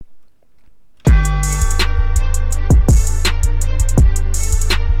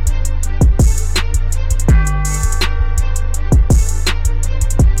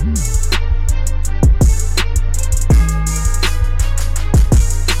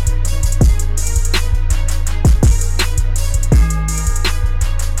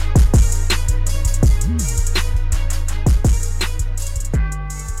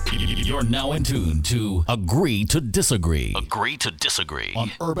in tune to Agree to Disagree. Agree to Disagree. On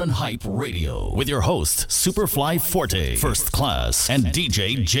Urban Hype Radio with your host, Superfly Forte, First Class, and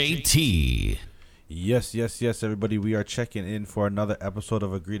DJ JT. Yes, everybody. We are checking in for another episode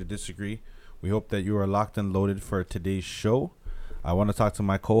of Agree to Disagree. We hope that you are locked and loaded for today's show. I want to talk to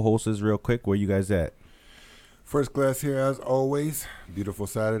my co-hosts real quick. Where you guys at? First Class here as always. Beautiful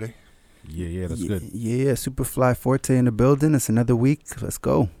Saturday. Yeah, that's good. Yeah, Superfly Forte in the building. It's another week. Let's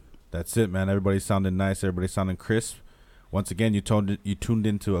go. That's it, man. Everybody's sounding nice. Everybody's sounding crisp. Once again, you tuned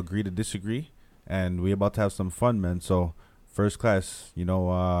in to Agree to Disagree, and we're about to have some fun, man. So, First Class,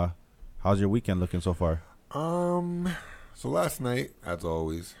 how's your weekend looking so far? So last night, as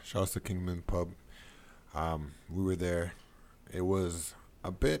always, shouts to Kingman Pub. We were there. It was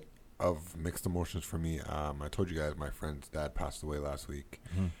a bit of mixed emotions for me. I told you guys my friend's dad passed away last week.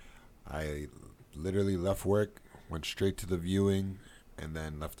 Mm-hmm. I literally left work, went straight to the viewing, and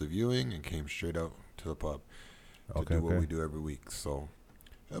then left the viewing and came straight out to the pub to do what we do every week. So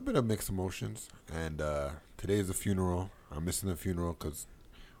a bit of mixed emotions. And today is the funeral. I'm missing the funeral because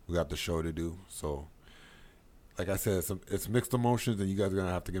we got the show to do. So, like I said, it's mixed emotions, and you guys are going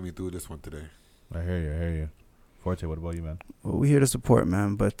to have to get me through this one today. I hear you. Forte, what about you, man? Well, we're here to support,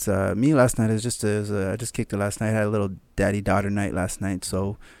 man. But me last night I just kicked it last night. I had a little daddy-daughter night last night.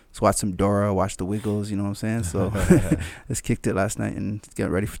 So let's watch some Dora, watch the Wiggles, you know what I'm saying? So just kicked it last night and get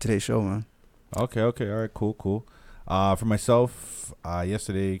ready for today's show, man. Okay. All right, cool. For myself,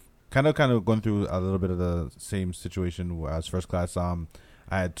 yesterday, kind of going through a little bit of the same situation as First Class. I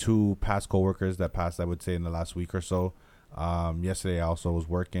had two past coworkers that passed, I would say, in the last week or so. Yesterday, I also was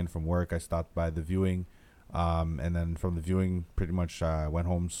working from work. I stopped by the viewing. And then from the viewing, pretty much went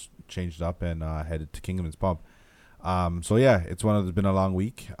home, changed up, and headed to Kingman's Pub. So yeah, it's been a long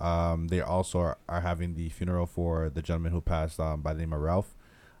week. They also are having the funeral for the gentleman who passed by the name of Ralph.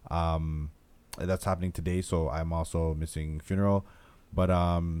 That's happening today, so I'm also missing funeral. But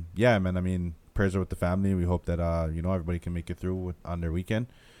yeah, man, I mean, prayers are with the family. We hope that everybody can make it through on their weekend.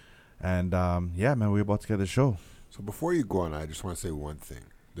 And yeah, man, we're about to get the show. So before you go on, I just want to say one thing.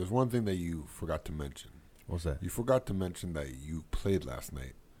 There's one thing that you forgot to mention. What's that? You forgot to mention that you played last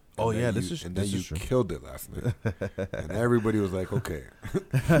night. Oh yeah, this is true. Killed it last night, and everybody was like, "Okay,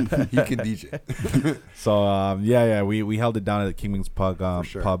 he can DJ." So we held it down at Kingman's Pub.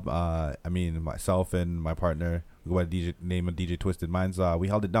 Sure. Myself and my partner, we go by the name of DJ Twisted Minds. We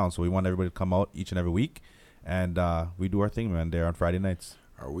held it down, so we want everybody to come out each and every week, and we do our thing, man. There on Friday nights.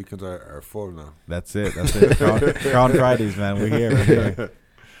 Our weekends are full now. That's it. Crown Fridays, man. We're here.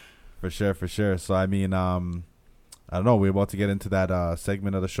 For sure. So, I mean, I don't know. We're about to get into that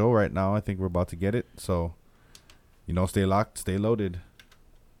segment of the show right now. I think we're about to get it. So, stay locked, stay loaded.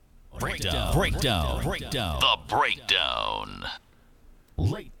 Breakdown. The breakdown.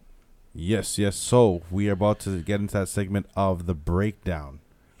 Yes. So, we are about to get into that segment of the breakdown.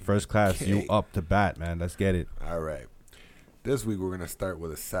 First Class, You up to bat, man. Let's get it. All right. This week, we're going to start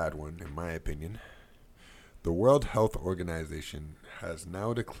with a sad one, in my opinion. The World Health Organization has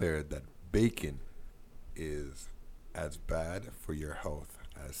now declared that bacon is as bad for your health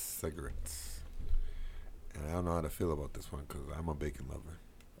as cigarettes. And I don't know how to feel about this one because I'm a bacon lover.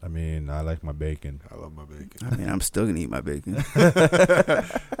 I mean, I like my bacon. I love my bacon. I mean, I'm still going to eat my bacon.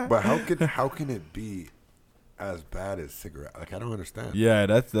 But how can it be as bad as cigarette? Like, I don't understand. Yeah,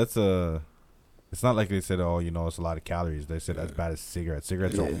 that's a... It's not like they said, it's a lot of calories. They said as bad as cigarettes.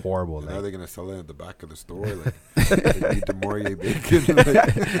 Cigarettes are horrible. And are they going to sell it at the back of the store? Like, they eat the Morier bacon? Like,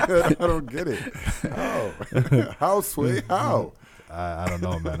 I don't get it. How? How, Sway? How? I don't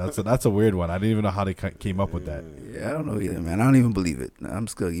know, man. That's a weird one. I didn't even know how they came up with that. Yeah, I don't know either, man. I don't even believe it. I'm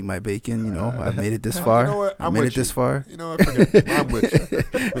just going to eat my bacon. I've made it this far. You know what? I made it this far. You know what? Forget. I'm with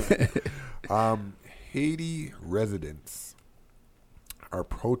you. Haiti residents are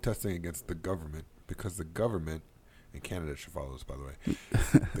protesting against the government because the government, and Canada should follow this, by the way,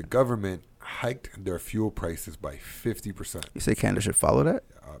 the government hiked their fuel prices by 50%. You say Canada should follow that?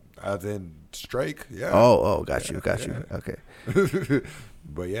 As in strike, yeah. Oh, got you. Okay.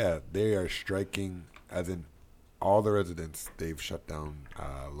 But yeah, they are striking, as in all the residents. They've shut down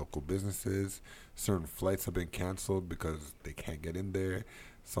local businesses. Certain flights have been canceled because they can't get in there.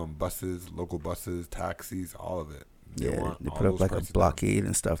 Some buses, local buses, taxis, all of it. They put up like a blockade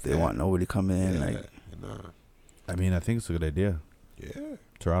and stuff. They want nobody to come in. I mean, I think it's a good idea. Yeah.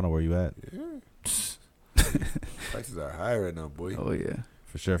 Toronto, where you at? Yeah. Prices are high right now, boy. Oh, yeah.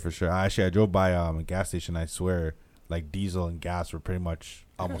 For sure. Actually, I drove by a gas station. I swear, like diesel and gas were pretty much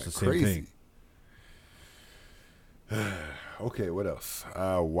almost the same thing. Okay, what else?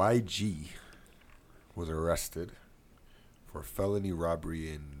 YG was arrested for felony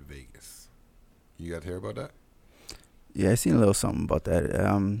robbery in Vegas. You guys hear about that? Yeah, I seen a little something about that.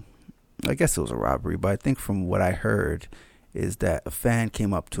 I guess it was a robbery, but I think from what I heard is that a fan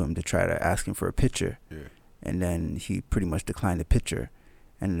came up to him to try to ask him for a picture, and then he pretty much declined the picture,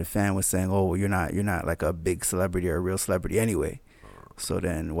 and the fan was saying, "Oh, well, you're not like a big celebrity or a real celebrity anyway." So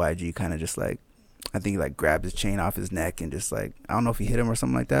then YG kind of just like, I think he like grabbed his chain off his neck and just like, I don't know if he hit him or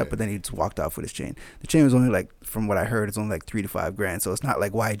something like that, but then he just walked off with his chain. The chain was only like, from what I heard, it's only like $3 to $5 grand. So it's not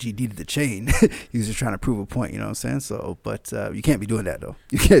like YG needed the chain. He was just trying to prove a point, you know what I'm saying? So, but you can't be doing that though.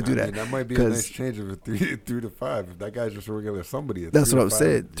 You can't do that. Mean, that might be a nice change of a 3 to 5. If that guy's just a regular somebody, that's what I'm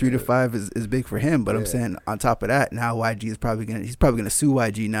saying. 3 to 5 is big for him, but I'm saying on top of that, now YG is probably gonna sue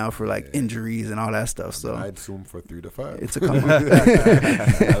YG now for like injuries and all that stuff. So I'd sue him for 3 to 5. It's a couple.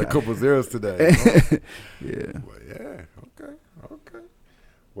 Had a couple zeros today. You know? Yeah. But yeah. Okay.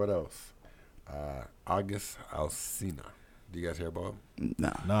 What else? August Alsina. Do you guys hear about him?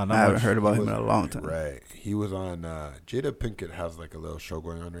 No, not I haven't much. heard about him in a long time. Right. He was on. Jada Pinkett has like a little show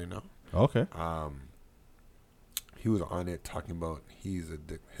going on right now. Okay. He was on it talking about his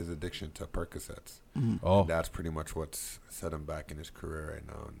addiction to Percocets. Mm-hmm. Oh, And that's pretty much what's set him back in his career right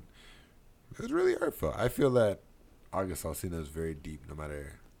now. And it's really hurtful. I feel that August Alsina is very deep, no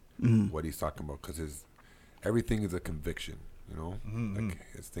matter what he's talking about, because everything is a conviction. You know, like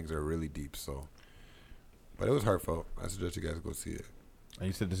his things are really deep. So, but it was heartfelt. I suggest you guys go see it. and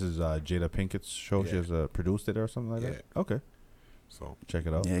you said this is Jada Pinkett's show. She Yeah. has produced it or something like that. Okay, So check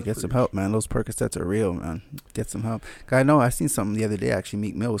it out. Yeah, get some help, man. Those Percocets are real, man. Get some help. I know I seen something the other day. Actually,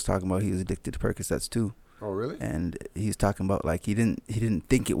 Meek Mill was talking about he was addicted to Percocets too, oh really? and he's talking about like he didn't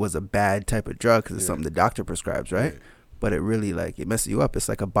think it was a bad type of drug because it's something the doctor prescribes, right? Yeah. But it really like it messes you up. It's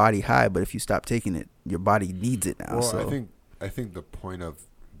like a body high, but if you stop taking it, your body needs it now. Well, So I think the point of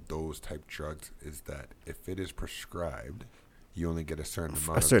those type drugs is that if it is prescribed, you only get a certain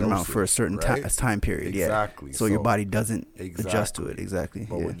amount. for a certain time period. Exactly. Yeah. So your body doesn't adjust to it. Exactly. Exactly.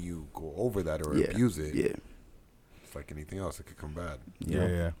 But yeah. when you go over that or Yeah. abuse it, Yeah. it's like anything else; it could come bad.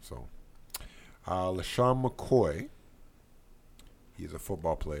 Yeah. So, LaShawn McCoy, he's a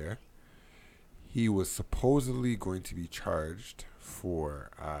football player. He was supposedly going to be charged for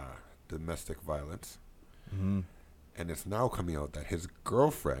domestic violence. Mm-hmm. And it's now coming out that his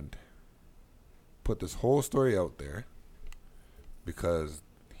girlfriend put this whole story out there because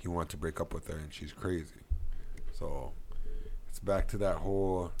he wanted to break up with her and she's crazy. So it's back to that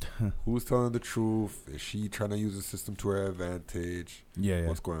whole who's telling the truth? Is she trying to use the system to her advantage? Yeah.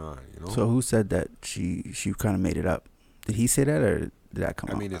 What's going on? You know? So who said that she kind of made it up? Did he say that or did that come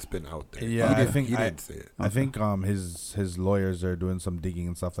I out? mean, it's been out there. Yeah, he I think he didn't say it. I think his lawyers are doing some digging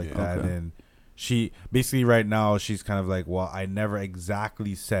and stuff like Yeah. that, Okay. and she basically right now she's kind of like, well, I never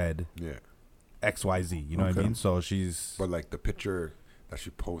exactly said Yeah, XYZ. You know what I Okay. mean? So she's but like the picture that she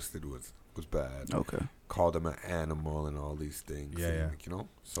posted was bad. Okay. Called him an animal and all these things. Yeah, and, yeah. like, you know,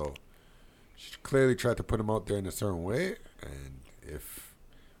 so she clearly tried to put him out there in a certain way, and if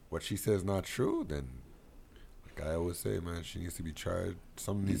what she says is not true, then like I always say, man, she needs to be charged.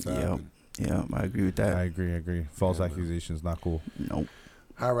 Something needs to Yep. happen. Yeah, I agree with that. I agree. False Yeah, man. accusations not cool. Nope.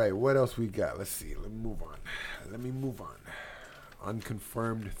 All right, what else we got? Let's see. Let me move on.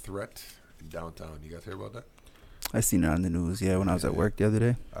 Unconfirmed threat in downtown. You guys hear about that? I seen it on the news. Yeah, when I was at work the other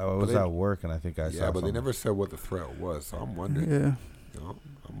day. I was they- at work and I think I saw Yeah, but they something. never said what the threat was. So I'm wondering. Yeah. You know,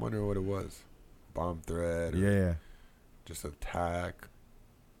 I'm wondering what it was. Bomb threat. Or Yeah. Just attack.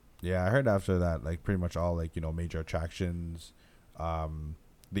 Yeah, I heard after that, like pretty much all like, major attractions,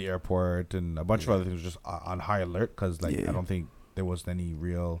 the airport and a bunch of other things were just on high alert because like Yeah. I don't think there was any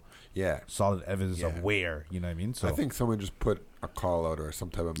real Yeah. solid evidence Yeah. of where, you know what I mean? So I think someone just put a call out or some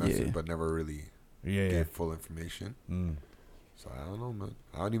type of message, Yeah. but never really yeah. gave full information. So I don't know, man.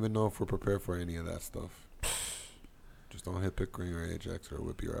 I don't even know if we're prepared for any of that stuff. Just don't hit Pickering or Ajax or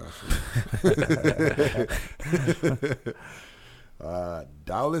whip your ass.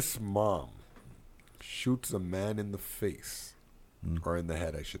 Dallas mom shoots a man in the face, or in the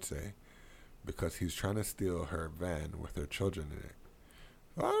head, I should say, because he's trying to steal her van with her children in it.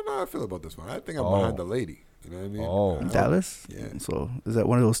 I don't know how I feel about this one. I think I'm behind the lady. You know what I mean? Oh. I don't- Dallas? Yeah. So is that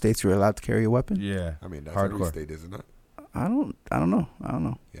one of those states you're allowed to carry a weapon? Yeah. I mean, that's every Hardcore. state, isn't it? I don't know.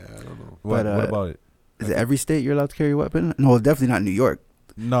 Yeah, I don't know. What But, about it? Is it every state you're allowed to carry a weapon? No, definitely not New York.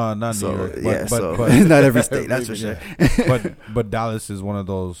 No, not So New York. yeah, but not every state, that's for sure. but Dallas is one of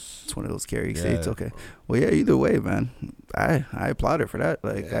those. It's one of those carry Yeah. states. Okay. Well, yeah. Either way, man, I applaud her for that.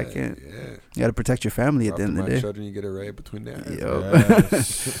 Like, Yeah, I can't. Yeah. You got to protect your family at the After end of my the day. children, you get it right between the eyes. Yo.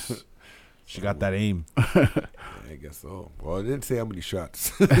 Yes. She got that aim. I guess so. Well, it didn't say how many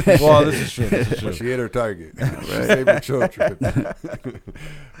shots. Well, this is true. This is true. But she hit her target. She saved her children.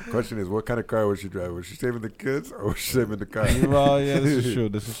 Question is, what kind of car was she driving? Was she saving the kids or was she saving the car? Well, yeah, this is true.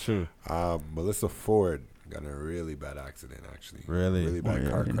 This is true. Melissa Ford got in a really bad accident, actually. Really? Really bad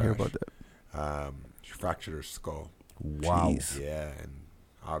car I didn't crash. hear about that. She fractured her skull. Wow. Jeez. Yeah, and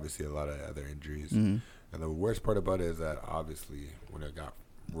obviously a lot of other injuries. Mm-hmm. And the worst part about it is that obviously when it got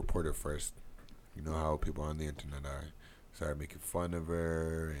reported first, you know how people on the internet are, started making fun of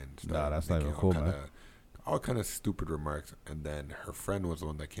her and started that's not making even cool, man. all kind of stupid remarks. And then her friend was the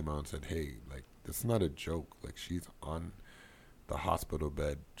one that came out and said, hey, like, this is not a joke. Like, she's on the hospital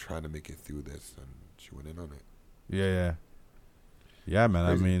bed trying to make it through this, and she went in on it. Yeah. Yeah, man.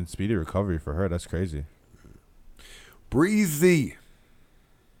 Crazy. I mean, speedy recovery for her. That's crazy. Breezy.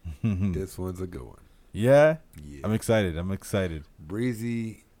 This one's a good one. Yeah? Yeah. I'm excited.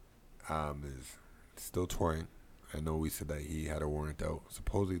 Breezy is still touring. I know we said that he had a warrant out.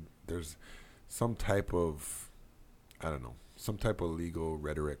 Supposedly there's some type of, I don't know, some type of legal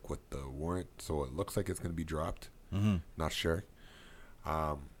rhetoric with the warrant. So it looks like it's going to be dropped. Mm-hmm. Not sure.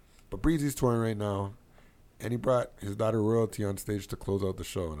 But Breezy's touring right now. And he brought his daughter Royalty on stage to close out the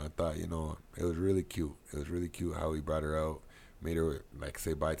show. And I thought, you know, it was really cute. It was really cute how he brought her out. Made her, like,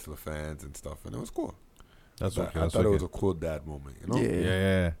 say bye to the fans and stuff. And it was cool. That's okay. I thought it was a cool dad moment, you know?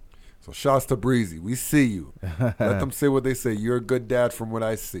 Yeah. So shouts to Breezy. We see you. Let them say what they say. You're a good dad from what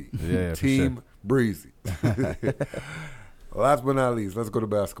I see. Yeah, Team for sure. Breezy. Last but not least, let's go to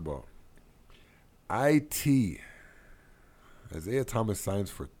basketball. IT. Isaiah Thomas signs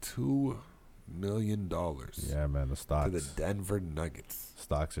for $2 million Yeah, man. The to stocks. the Denver Nuggets.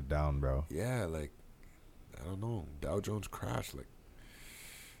 Stocks are down, bro. Yeah, like, I don't know. Dow Jones crashed, like,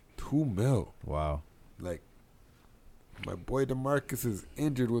 $2 million. Wow. Like, my boy DeMarcus is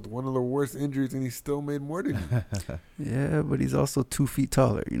injured with one of the worst injuries, and he still made more than you. Yeah, but he's also 2 feet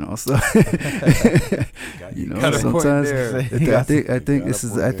taller, you know. So you know, got a point sometimes there. I think You got a point this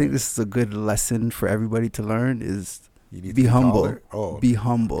is a good lesson for everybody to learn is You need to be humble. taller? Oh, Be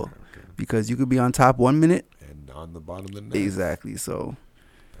humble. okay. Because you could be on top 1 minute. And on the bottom of the net. Exactly. So,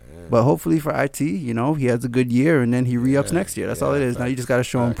 Damn. but hopefully for IT, you know, he has a good year and then he re-ups Yeah, next year. That's yeah, all it is. Now you just got to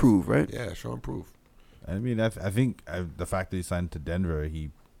show and facts. prove, right? Yeah, show and prove. I mean, I think the fact that he signed to Denver, he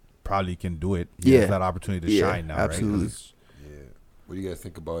probably can do it. He Yeah. has that opportunity to Yeah, shine now, absolutely. right? 'Cause Yeah. What do you guys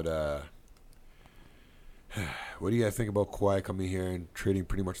think about what do you guys think about Kawhi coming here and trading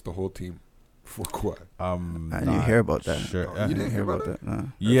pretty much the whole team for Kawhi? I didn't not hear about that. Sure. Oh, you didn't hear about that? No.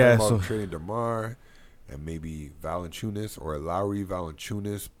 They're Yeah, talking so about trading DeMar and maybe Valanciunas or Lowry,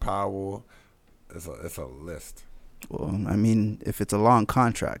 Valanciunas, Powell. It's a list. Well, I mean, if it's a long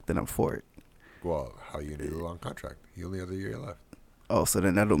contract, then I'm for it. Well, how you need a long contract? He only has a year left. Oh, so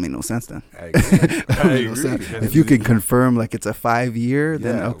then that don't make no sense then. I agree. I Make no sense. agree. If you can confirm like it's a 5-year,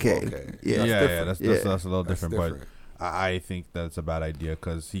 then Yeah, okay. well, okay. Yeah. yeah, different. that's a little That's different. different. But I think that's a bad idea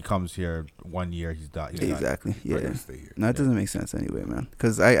because he comes here 1 year, he's done. Exactly. They're Yeah. gonna stay here. No, it doesn't make sense anyway, man.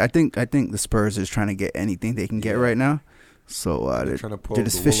 Because I think the Spurs is trying to get anything they can get Yeah. right now. So They're trying to pull they're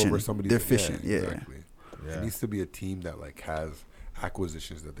the just wool fishing. over somebody's They're head. fishing. Yeah. Exactly. Yeah. It needs to be a team that like has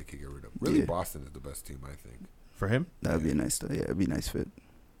acquisitions that they can get rid of. Really, Yeah. Boston is the best team, I think. For him? That would be a nice. Yeah, it'd be a nice fit.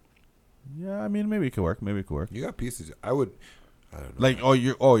 Yeah, I mean, maybe it could work. You got pieces. I don't know. Like,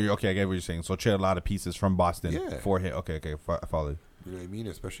 you're okay. I get what you're saying. So trade a lot of pieces from Boston Yeah. for him. Okay, I follow. You know what I mean?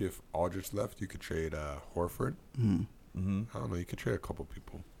 Especially if Aldridge left, you could trade Horford. Mm-hmm. I don't know. You could trade a couple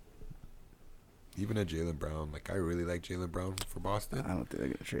people. Even a Jaylen Brown. Like, I really like Jaylen Brown for Boston. I don't think they're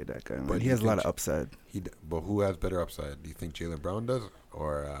gonna trade that guy. Man. But He you has a lot can of upside. But who has better upside? Do you think Jaylen Brown does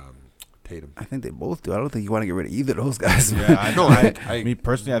or Tatum? I think they both do. I don't think you want to get rid of either of those guys. Yeah, I know. I- Me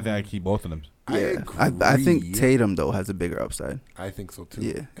personally, I think I keep both of them. Yeah, I I think agree. Tatum though has a bigger upside. I think so too.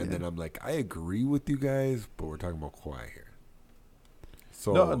 Yeah, And yeah. then I'm like, I agree with you guys, but we're talking about Kawhi here.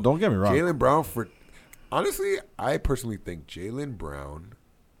 So No, don't get me wrong. Jaylen Brown honestly, I personally think Jaylen Brown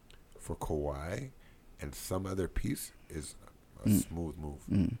for Kawhi and some other piece is a smooth move,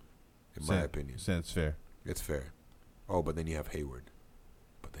 in my opinion. Since fair. It's fair. Oh, but then you have Hayward.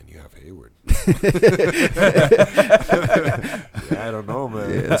 Yeah, I don't know, man.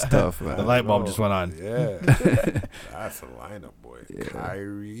 Yeah, it's tough, man. The light bulb just went on. Yeah. That's a lineup, boy. Yeah.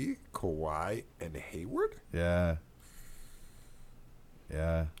 Kyrie, Kawhi, and Hayward? Yeah.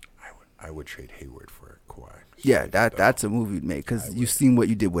 I would trade Hayward for Kawhi. Yeah, Straight up. that's a move you'd make because I you've would. seen what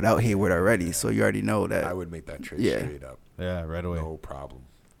you did without Hayward already, so you already know that. I would make that trade Yeah. straight up. Yeah, right away. No problem.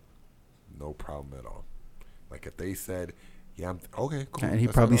 No problem at all. Like if they said, yeah, okay, cool. And he'd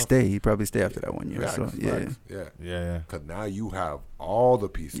let's probably head off. stay. He'd probably stay after that 1 year. Facts, So yeah, facts, yeah. Yeah. Because now you have all the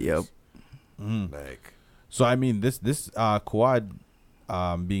pieces. Yep. Like, so I mean, this Kawhi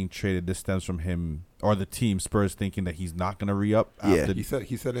being traded, this stems from him or the team Spurs thinking that he's not gonna re-up. Yeah. After he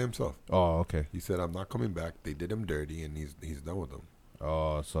said it himself. Oh, okay. He said, "I'm not coming back." They did him dirty, and he's done with them.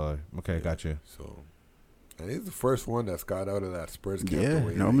 Oh, so okay, gotcha. So, and he's the first one that's got out of that Spurs camp. Yeah, the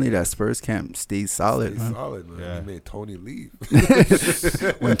way normally that Spurs camp stays solid. Stays Man. solid, man. Yeah. He made Tony leave.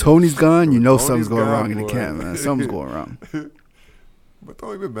 When Tony's gone, you know Tony's something's going gone, wrong in the boy. camp, man. Something's going wrong. But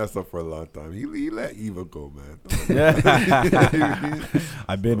Tony been messed up for a long time. He let Eva go, man.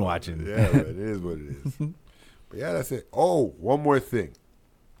 I've been watching. Yeah, man, it is what it is. But yeah, that's it. Oh, one more thing.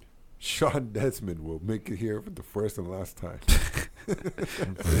 Sean Desmond will make it here for the first and last time. I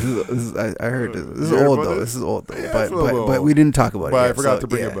heard this. This is You heard old about though. this? This is old though. Yeah, it's a little But old. we didn't talk about it. But I yet, forgot so to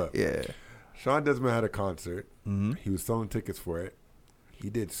bring yeah, it up. Yeah. Sean Desmond had a concert. Mm-hmm. He was selling tickets for it. He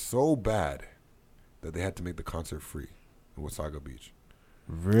did so bad that they had to make the concert free in Wasaga Beach.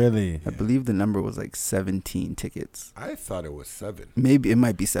 Really? I believe the number was like 17 tickets. I thought it was 7. Maybe it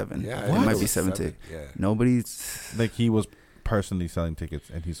might be 7. Yeah, it I might thought be 7 7. tickets. Yeah. Nobody's. Like he was personally selling tickets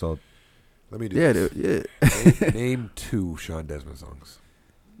and he sold. Let me do Yeah, this. dude, yeah. Name 2 Sean Desmond songs.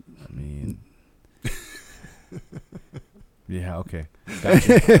 I mean, yeah, okay.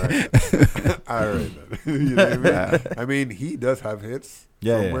 All right. You know what I mean? I mean, he does have hits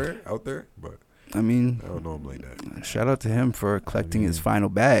somewhere out there, but I mean, I don't know him like that. shout out to him for collecting his final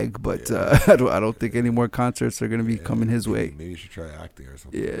bag, but I don't think any more concerts are going to be coming his way. Maybe you should try acting or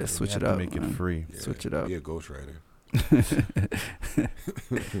something. Yeah, switch it have to up. make it man. free. Yeah, Switch it up. Be a ghostwriter.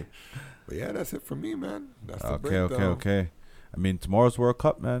 But yeah, that's it for me, man. That's the breakdown. Okay. I mean, tomorrow's World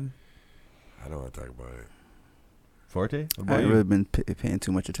Cup, man. I don't want to talk about it. Forte? What I about haven't you? really been paying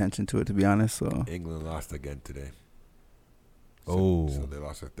too much attention to it, to be honest. So England lost again today. Oh. So they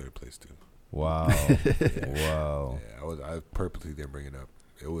lost their 3rd place too. Wow. Wow. Yeah, I purposely didn't bring it up.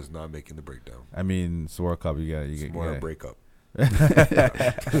 It was not making the breakdown. I mean, it's World Cup. You It's get more a breakup.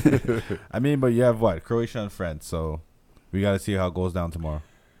 I mean, but you have what? Croatia and France. So we got to see how it goes down tomorrow.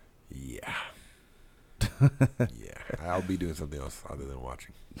 Yeah. Yeah. I'll be doing something else other than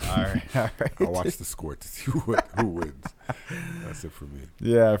watching. All right. I'll watch the score to see who wins. That's it for me.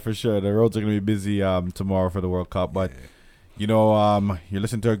 Yeah, for sure. The roads are going to be busy tomorrow for the World Cup. But, you know, you're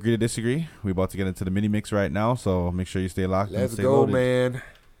listening to Agree to Disagree. We're about to get into the mini mix right now. So make sure you stay locked. Let's and stay go, loaded. man.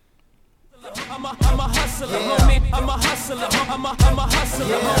 I'm a hustler, homie. I'm a hustler,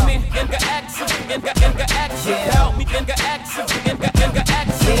 homie. Inga action, help me. Inga action, help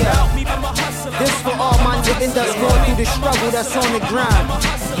me. I'm a hustler. This for all my niggas that's going through the struggle, that's on the grind.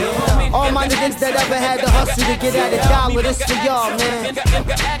 All my niggas that ever had to hustle to get at a dollar, this for y'all, man.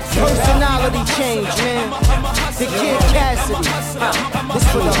 Personality change, man. The Kid Cassidy. This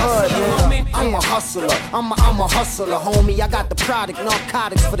for the hood, man. I'm a hustler, I'm a hustler, homie. I got the product,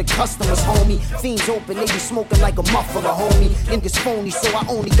 narcotics for the customers, homie. Fiends open, they be smoking like a muffler, homie. Niggas phony, so I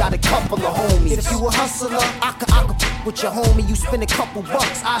only got a couple of homies. If you a hustler, I could with your homie. You spend a couple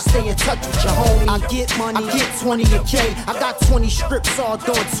bucks, I stay in touch with your homie. I get money, I get 20 a K. I got 20 strips, all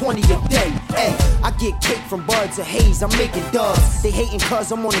doing 20 a day. Hey, I get cake from Buds and Haze, I'm making dubs. They hating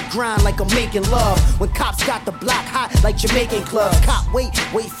cause I'm on the grind like I'm making love. When cops got the block hot like Jamaican clubs. Cop wait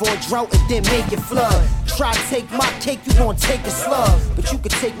for a drought and then make it flood. Try to take my cake, you gon' take a slug. But you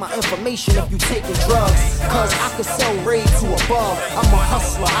could take my information if you taking drugs. Cause I could sell raid to above. I'm a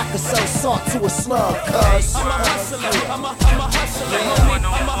hustler, I could sell salt to a slug. Cause I'm a hustler, I'm a hustler, homie.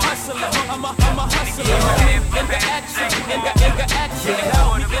 I'm a hustler, I'm a hustler, homie. Inga action,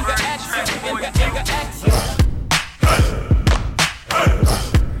 help me. Inga action.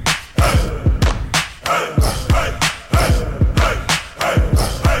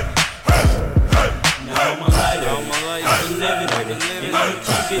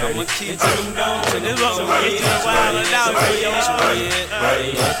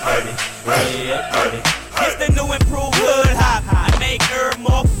 It's the new improved hood hop. I make herb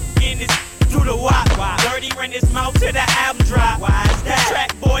more in this through the wop. Dirty ran his mouth to the album drop. Why is that?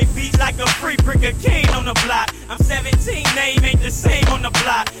 Track boy beats like a free brick of cane on the block. I'm 17, name ain't the same on the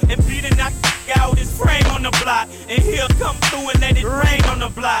block. And Peter knock out his frame on the block. And he'll come through and let it rain on the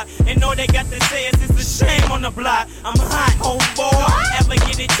block. And all they got to say is it's a shame on the block. I'm hot, homeboy. Ever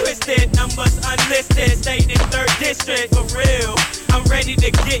get it twisted? Numbers unlisted. Stayed in 3rd district for real. I'm ready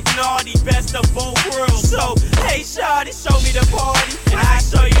to get naughty, best of both worlds. So, hey, shawty, show me the party, and I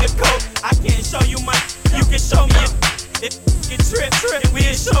show you the coke. I can't show you my, you can show me it. If you trip, and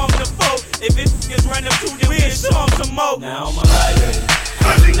we'll show them the folk. If it is run up to, then we'll show them some more. Now I'm alive with it,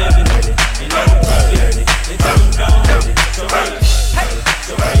 I'm living with it, and I'm keep with it. Until I'm gone with it. So, yeah.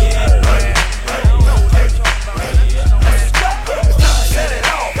 It's time to set it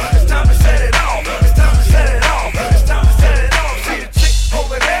off. It's time to set it off.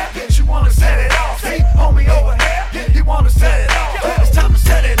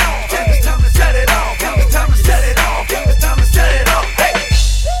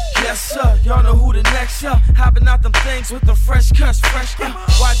 Popping out them things with the fresh cuts, fresh.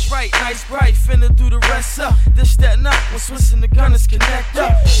 Watch right, nice bright, finna do the rest up. This, that, and up, when Swiss and the Gunners connect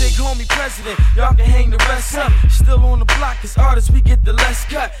up. Big homie president, y'all can hang the rest up. Still on the block, as artists, we get the less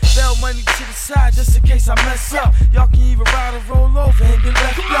cut. Bell money to the side, just in case I mess up. Y'all can even ride and roll over and get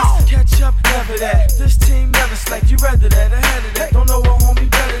left up. Catch up, never that. This team never slack, you rather that, ahead of that. Don't know a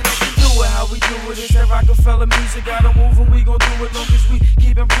homie better than we do it. How we do it is that Rockefeller music. Gotta move and we gon' do it long as we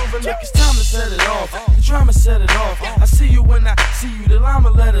keep improving. Look, it's time to set it off. The drama set it off. I see you when I see you, the llama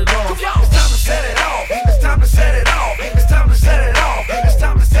let it off. It's time to set it off. It's time to set it off. It's time to set it off. It's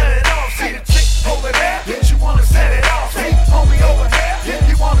time to set it off. See the chick over there, she wanna set it off. See homie over here,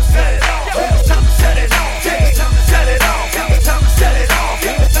 you wanna set it off. It's time to set it off. It's time to set it off. It's time to set it off.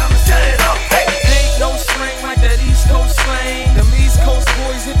 It's time to set it off. Ain't no slang like that East Coast slang. Them East Coast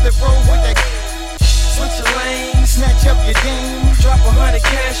boys hit the road with that. Switch your lane, snatch up your dame, drop 100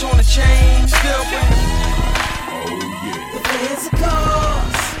 cash on the chain, still bring. The fancy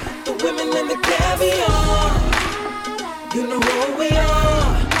cars, the women and the caviar. You know who we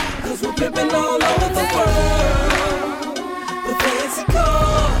are, cause we're pimping all over the world. The fancy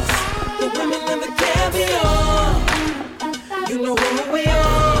cars, the women and the caviar. You know who we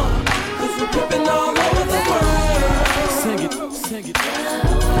are, cause we're pimping all over the world. Sing it, sing it.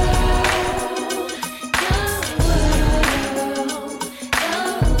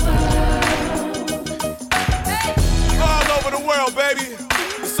 World, baby.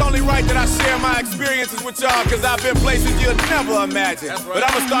 It's only right that I share my experiences with y'all, cause I've been places you'll never imagine. Right. But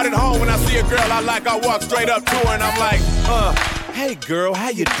I'ma start at home. When I see a girl I like, I walk straight up to her and I'm like, hey girl, how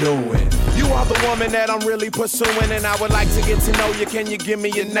you doing? You are the woman that I'm really pursuing, and I would like to get to know you. Can you give me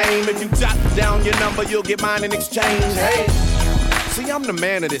your name? If you jot down your number, you'll get mine in exchange. Hey. See, I'm the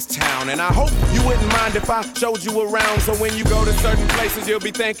man of this town, and I hope you wouldn't mind if I showed you around. So when you go to certain places, you'll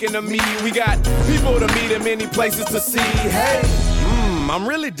be thinking of me. We got people to meet and many places to see. Hey, I'm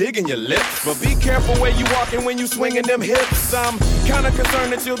really digging your lips, but be careful where you walking when you swinging them hips. I'm kinda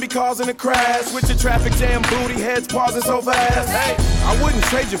concerned that you'll be causing a crash with your traffic jam booty heads pausing so fast. Hey, I wouldn't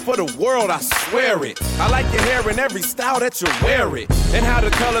trade you for the world, I swear it. I like your hair in every style that you wear it, and how the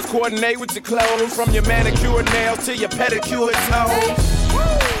colors coordinate with your clothes, from your manicured nails to your pedicured toes.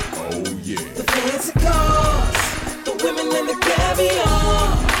 Oh yeah. The fancy cars, the women and the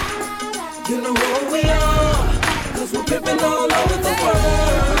caviar. You know who we are, cause we're pimping all over the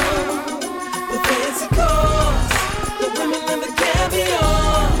world. The fancy cars, the women and the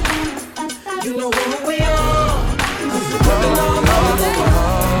caviar. You know who we are, cause we're pimping all over the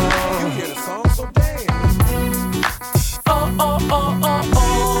world. You hear the song, so damn. Oh, oh, oh, oh, oh.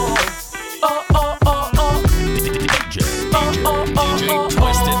 Oh, oh, oh, oh. DJ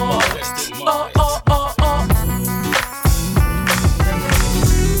Twisted Mark.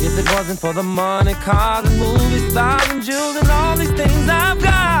 If it wasn't for the money, cars and movies, stars and jewels and all these things I've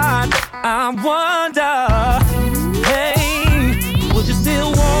got, I wonder, hey, would you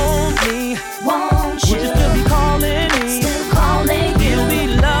still want me? Won't you? Would you still be calling me? Still calling you. You'll be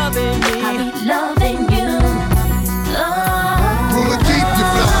loving me. I'll be loving you. Wanna keep you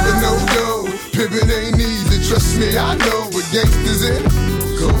fly, but no go. Pimpin' ain't easy, trust me, I know what gangsters in.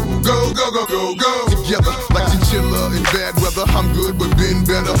 Go, go, go, go, go, go. Together like chinchilla in bad weather. I'm good, but been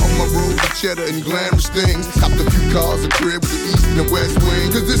better on my road with cheddar and glamorous things. Copped a few cars, a crib with the east and the west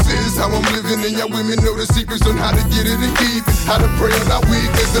wing. Cause this is how I'm living, and y'all women know the secrets on how to get it and keep it. How to pray on our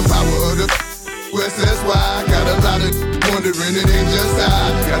weakness, the power of the West, that's why I got a lot of wondering, it ain't just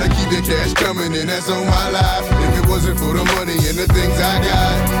I. Gotta keep the cash coming, and that's on my life. If it wasn't for the money and the things I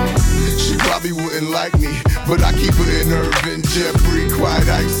got, she probably wouldn't like me. But I keep her in Irvin, Jeffrey, quite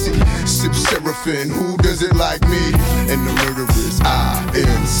icy. Sip Seraphim, who does it like me? And the murderers,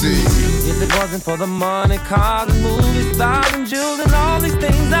 INC. If it wasn't for the money, cars and movies, stars and jewels and all these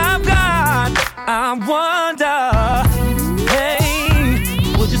things I've got, I wonder,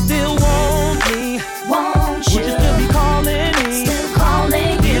 hey, would you still want me? Won't you? Would you still be calling me? Still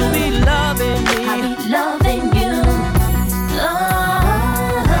calling you. You'll be loving me. I'll be loving you.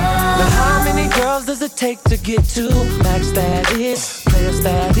 Now how many girls does it take to get to max status, player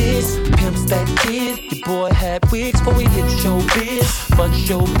status, pimp status? Your boy had wigs before we hit showbiz, but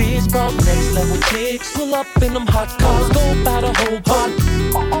showbiz brought next level chicks. Pull up in them hot cars, go by the whole pot.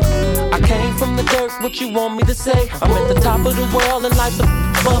 I came from the dirt, what you want me to say? I'm at the top of the world and life's a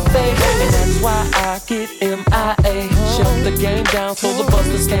buffet, and that's why I get MIA. shut the game down so the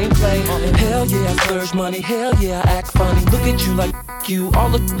busters can't play. Hell yeah, I splurge money. Hell yeah, I act funny. Look at you like you, all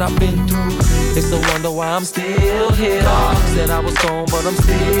the I've been through. It's a wonder why I'm still here. Said I was gone, but I'm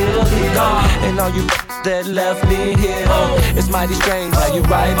still here. And all you that left me here, it's mighty strange how you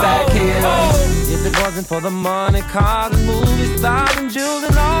right back here. If it wasn't for the money, cars and movie stars and jewels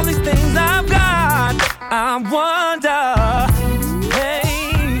and all these things I've got, I wonder,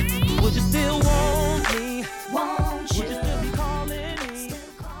 hey, would you still want me? Would you still be calling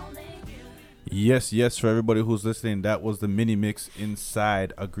me? Yes, for everybody who's listening, that was the mini mix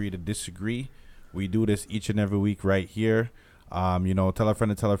inside Agree to Disagree. We do this each and every week right here. Tell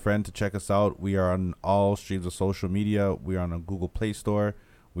a friend to check us out. We are on all streams of social media. We are on a Google Play Store.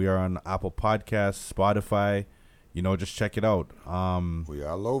 We are on Apple Podcasts, Spotify. Just check it out. We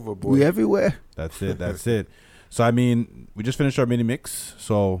all over, boy. We everywhere. That's it. So, we just finished our mini mix.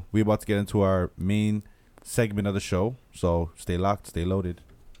 So, we're about to get into our main segment of the show. So, stay locked, stay loaded.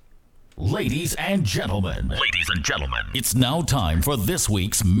 Ladies and gentlemen, it's now time for this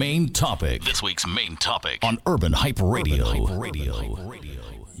week's main topic. On Urban Hype Radio.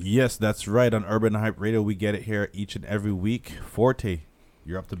 Yes, that's right. On Urban Hype Radio, we get it here each and every week. Forte,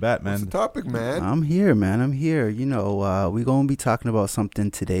 you're up to bat, man. What's the topic, man? I'm here, man. We're going to be talking about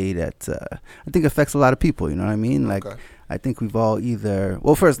something today that I think affects a lot of people. You know what I mean? Like, okay. I think we've all either...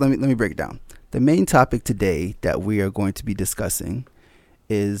 Well, first, let me break it down. The main topic today that we are going to be discussing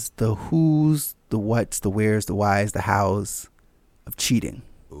is the who's, the what's, the where's, the why's, the how's of cheating.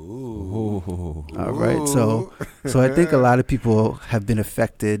 Ooh. All right. So I think a lot of people have been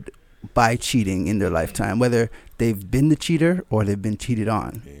affected by cheating in their lifetime, whether they've been the cheater or they've been cheated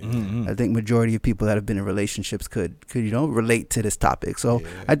on. Mm-hmm. I think majority of people that have been in relationships could relate to this topic. So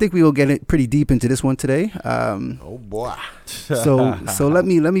I think we will get it pretty deep into this one today. Oh boy. So let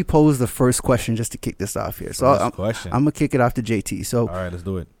me pose the first question just to kick this off here. So I'm gonna kick it off to JT. So all right, let's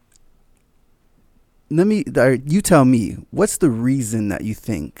do it. You tell me, what's the reason that you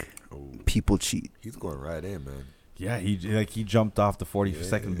think people cheat? He's going right in, man. Yeah, he jumped off the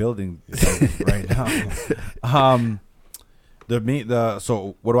 42nd building right now.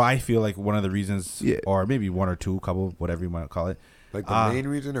 So what do I feel like one of the reasons, or maybe one or two, couple, whatever you want to call it, like the main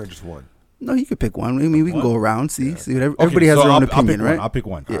reason or just one? No, you could pick one. I mean, we can go around, see what everybody has their own opinion, right? I'll pick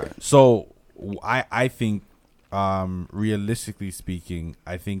one. Yeah. So I think, realistically speaking,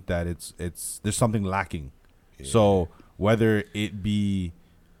 I think that it's there's something lacking. Yeah. So whether it be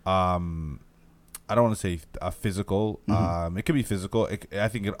I don't want to say physical. It could be physical. I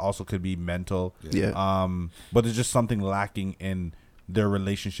think it also could be mental. Yeah. But there's just something lacking in their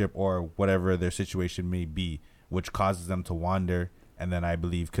relationship or whatever their situation may be, which causes them to wander, and then I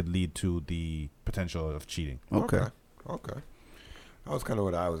believe could lead to the potential of cheating. Okay. That was kind of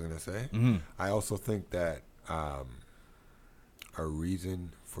what I was gonna say. Mm-hmm. I also think that a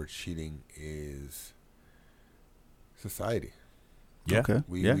reason for cheating is society. Yeah. Okay.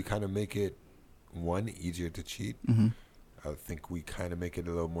 We kind of make it easier to cheat. Mm-hmm. I think we kind of make it a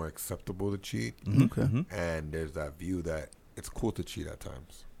little more acceptable to cheat. Mm-hmm. Okay. Mm-hmm. And there's that view that it's cool to cheat at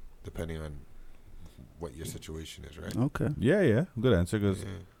times, depending on what your situation is, right? Okay. Yeah. Good answer. Cause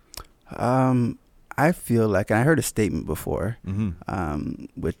I feel like, and I heard a statement before,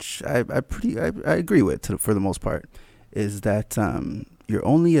 which I agree with for the most part, is that you're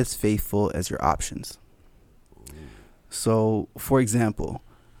only as faithful as your options. Ooh. So, for example,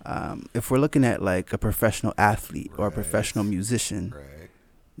 if we're looking at like a professional athlete or a professional musician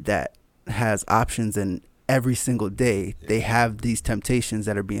that has options, and every single day they have these temptations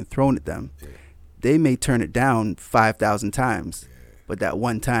that are being thrown at them, they may turn it down 5,000 times, but that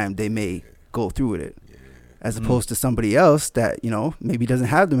one time they may go through with it, as opposed to somebody else that, maybe doesn't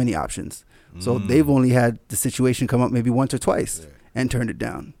have that many options. So they've only had the situation come up maybe once or twice and turned it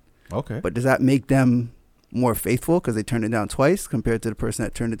down. Okay. But does that make them more faithful because they turned it down twice compared to the person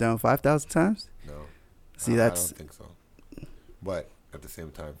that turned it down 5,000 times? No. See, I don't think so. But at the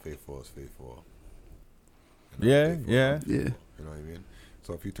same time, faithful is faithful. Yeah. You know what I mean?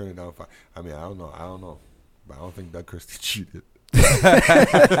 So if you turn it down I don't know. But I don't think Doug Christie cheated.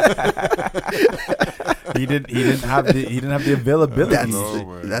 He didn't have the availability.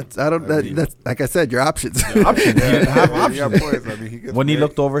 That's like I said, your options. He didn't have options. Points. When he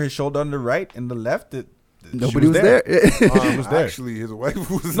looked over his shoulder on the right and the left, nobody was there. She was there. Actually, his wife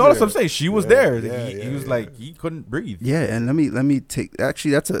was there. No, that's what I'm saying. She was there. He was like, he couldn't breathe. Yeah, and let me take.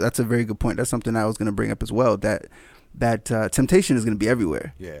 Actually, that's a very good point. That's something I was going to bring up as well. That temptation is going to be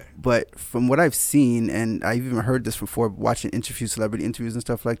everywhere. Yeah. But from what I've seen, and I've even heard this before, watching celebrity interviews and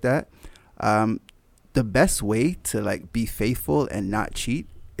stuff like that, the best way to like be faithful and not cheat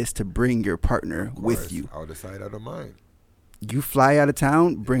is to bring your partner with you. Out of sight, out of mind. You fly out of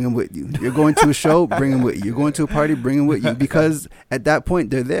town, bring them with you. You're going to a show, bring them with you. You're going to a party, bring them with you. Because at that point,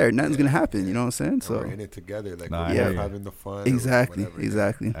 they're there. Nothing's going to happen. You know what I'm saying? So we're in it together. Like, Nah, we're yeah. having the fun. exactly, or whatever.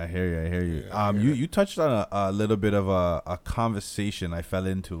 exactly. I hear you. Yeah, You touched on a little bit of a conversation I fell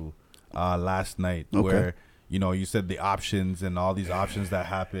into last night where, you know, you said the options and all these options that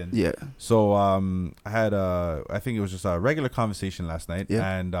happen. Yeah. So I had I think it was just a regular conversation last night,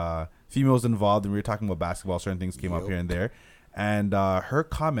 and females involved, and we were talking about basketball. Certain things came up here and there, and her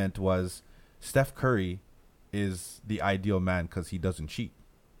comment was, Steph Curry is the ideal man because he doesn't cheat.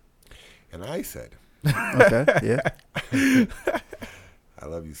 And I said, Okay, yeah. I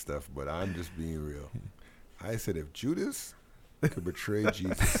love you, Steph, but I'm just being real. I said, if Judas could betray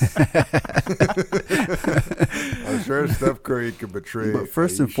Jesus, I'm sure Steph Curry could betray. But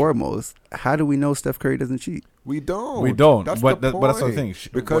first and foremost, how do we know Steph Curry doesn't cheat? We don't. We don't. That's But the but that's the point. thing.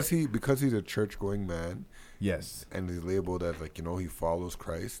 Because he's a church going man. Yes. And he's labeled as, like, you know, he follows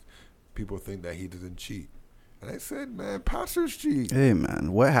Christ. People think that he doesn't cheat. And I said, man, pastors cheat. Hey,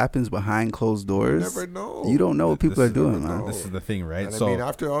 man, what happens behind closed doors? You never know. You don't know what people are This is- doing, man. This is the thing, right? And So I mean,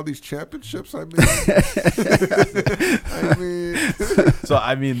 after all these championships, I mean, so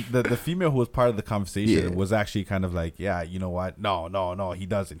I mean, the female who was part of the conversation Yeah. was actually kind of like, yeah, you know what? No, he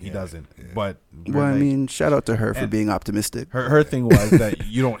doesn't. He doesn't. But we're Well, I like- mean, shout out to her for and being optimistic. her thing was that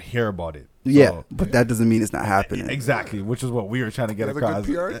you don't hear about it. Yeah, So- but that doesn't mean it's not happening. Exactly, which is what we were trying to get He has a across.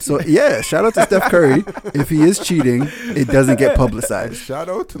 good PR So, yeah, shout out to Steph Curry. If he is cheating, it doesn't get and publicized. shout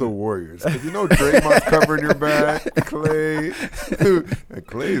out to the Warriors. 'Cause you know Draymond's covering your back. Clay. And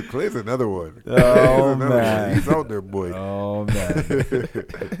Clay's another one. Oh, Clay's another man. one. He's out there, boy. Oh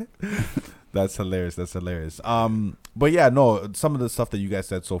man. That's hilarious. But yeah, no, some of the stuff that you guys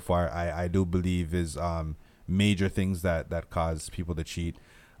said so far, I do believe is major things that cause people to cheat.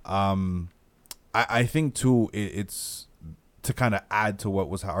 I think too, it's to kind of add to what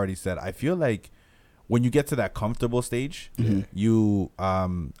was already said. I feel like when you get to that comfortable stage, you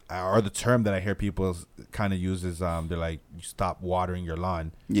or the term that I hear people kind of use is they're like, you stop watering your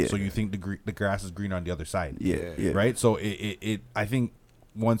lawn, so you think the grass is greener on the other side, right? So it I think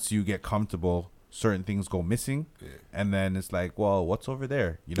once you get comfortable, certain things go missing, and then it's like, well, what's over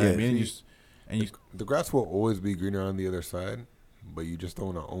there? You know what I mean? The grass will always be greener on the other side, but you just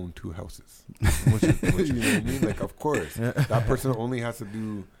don't want to own two houses. Which you know what I mean? Like, of course, that person only has to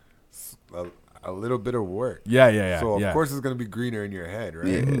do a little bit of work. Yeah. So of course it's gonna be greener in your head, right?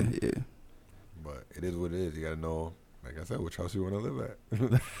 Yeah. But it is what it is. You gotta know, like I said, which house you want to live at. You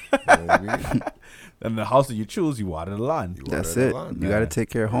know what I mean? And the house that you choose, you water the lawn. That's it. You got to take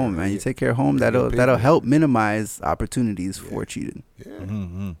care of home, man. You take care of home. That'll help minimize opportunities for cheating.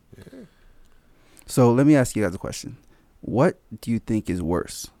 Yeah. So let me ask you guys a question. What do you think is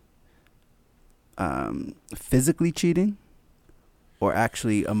worse? Physically cheating or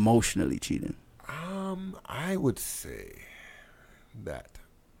actually emotionally cheating? I would say that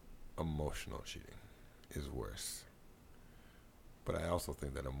emotional cheating is worse. But I also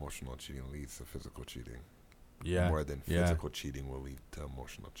think that emotional cheating leads to physical cheating. Yeah. More than physical cheating will lead to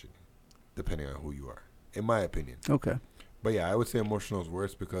emotional cheating, depending on who you are, in my opinion. Okay. But yeah, I would say emotional is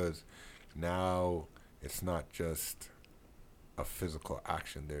worse because now it's not just a physical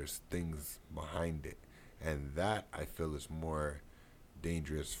action. There's things behind it. And that, I feel, is more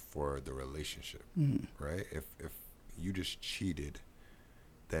dangerous for the relationship, right? If you just cheated,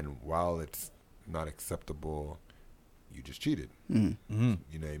 then while it's not acceptable, you just cheated. You know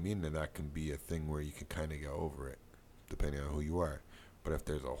what I mean? And that can be a thing where you can kind of get over it, depending on who you are. But if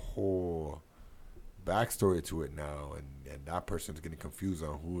there's a whole backstory to it now, and that person's getting confused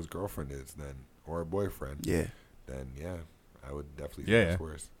on who his girlfriend is, then or a boyfriend, then I would definitely say it's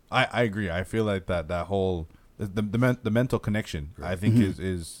worse. I agree. I feel like that whole the mental connection, I think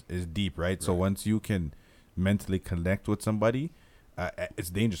is deep, right? So once you can mentally connect with somebody, it's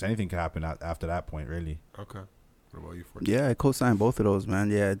dangerous. Anything can happen after that point, really. Okay. What about you? Yeah, I co-sign both of those,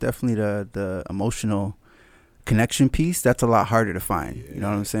 man. Yeah, definitely the emotional connection piece, that's a lot harder to find. You know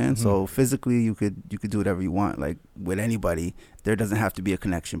what I'm saying? So physically you could do whatever you want, like with anybody. There doesn't have to be a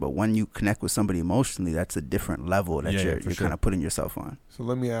connection, but when you connect with somebody emotionally, that's a different level that you're kind of putting yourself on. So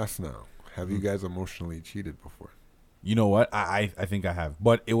let me ask now, have you guys emotionally cheated before? You know what? I think I have,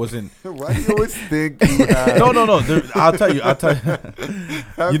 but it wasn't. Why do you always think you have? No. I'll tell you.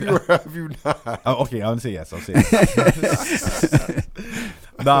 Have you or have you not? Okay, I'm gonna say yes. I'll say yes.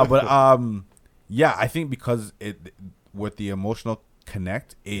 Nah, but yeah, I think because it with the emotional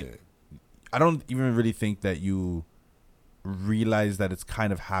connect, I don't even really think that you realize that it's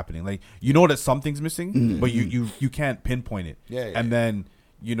kind of happening. Like, you know that something's missing, but you can't pinpoint it. And then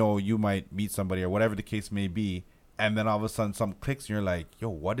you might meet somebody or whatever the case may be, and then all of a sudden some clicks, and you're like, yo,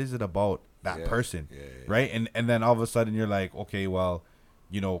 what is it about that person, Yeah. right? And then all of a sudden you're like, okay, well,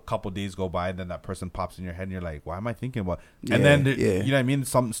 you know, a couple days go by, and then that person pops in your head, and you're like, why am I thinking about? And then you know what I mean?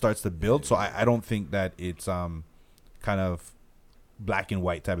 Something starts to build. So I don't think that it's kind of black and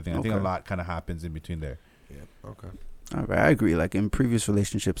white type of thing. I think a lot kind of happens in between there. Yeah. Okay. All right, I agree. Like in previous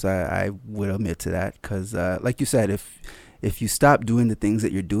relationships, I would admit to that because, like you said, if you stop doing the things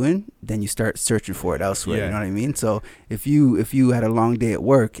that you're doing, then you start searching for it elsewhere. Yeah. You know what I mean? So if you had a long day at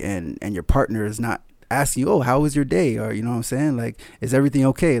work and your partner is not asking you, oh, how was your day? Or, you know what I'm saying? Like, is everything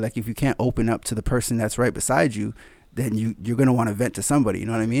okay? Like if you can't open up to the person that's right beside you, then you're going to want to vent to somebody. You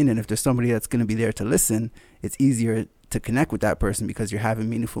know what I mean? And if there's somebody that's going to be there to listen, it's easier to connect with that person because you're having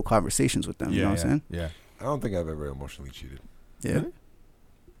meaningful conversations with them. You know what I'm saying? Yeah. I don't think I've ever emotionally cheated. Yeah. Really?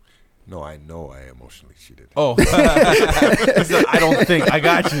 No, I know I emotionally cheated. Oh, I don't think. I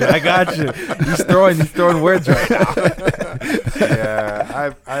got you. He's throwing words right now.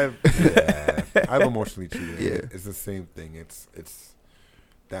 Yeah, I've emotionally cheated. Yeah. It's the same thing. It's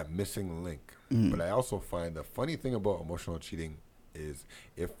that missing link. But I also find the funny thing about emotional cheating is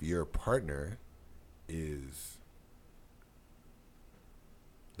if your partner is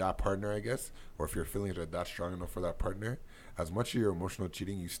that partner, I guess, or if your feelings are that strong enough for that partner, as much as you're emotional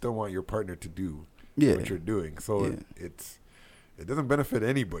cheating, you still want your partner to do what you're doing. So it doesn't benefit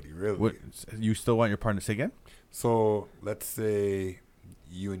anybody, really. What, you still want your partner to say again? So let's say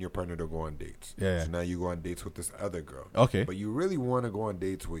you and your partner don't go on dates. Yeah. So now you go on dates with this other girl. Okay. But you really want to go on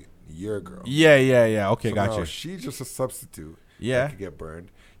dates with your girl. Yeah. Okay, so gotcha. now she's just a substitute. Yeah. That could get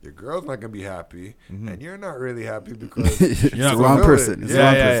burned. Your girl's not gonna be happy, and you're not really happy because You're not the wrong person. It's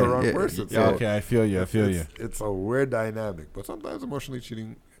the wrong person. Yeah, okay, I feel you. It's a weird dynamic, but sometimes emotionally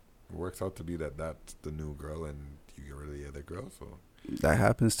cheating works out to be that's the new girl, and you get rid of the other girl. So that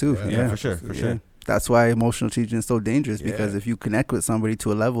happens too. Yeah, for sure. That's why emotional cheating is so dangerous because if you connect with somebody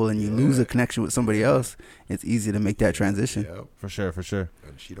to a level and you lose a connection with somebody else, it's easy to make that transition. Yeah, for sure.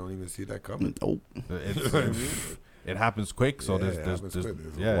 And she don't even see that coming. Nope. It happens quick, so there's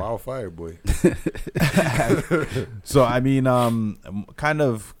a wildfire, boy. So I mean, kind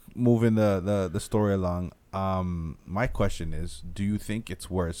of moving the story along. My question is, do you think it's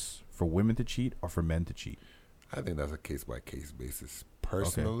worse for women to cheat or for men to cheat? I think that's a case by case basis,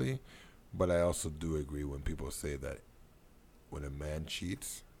 personally. But I also do agree when people say that when a man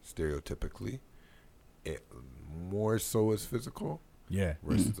cheats, stereotypically, it more so is physical,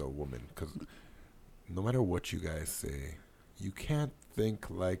 versus a woman, because no matter what you guys say, you can't think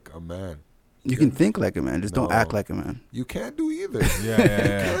like a man. You can think like a man, just don't act like a man. You can't do either. You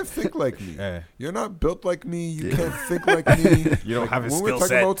can't think like me. You're not built like me. You can't think like me. You don't have a skill set. When we're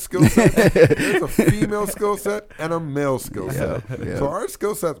talking about skill set, there's a female skill set and a male skill set. So our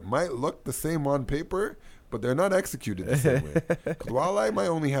skill sets might look the same on paper, but they're not executed the same way. Because while I might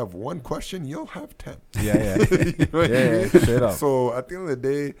only have one question, you'll have 10. You know what I mean? Straight up. So at the end of the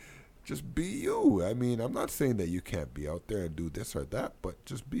day, just be you. I mean, I'm not saying that you can't be out there and do this or that, but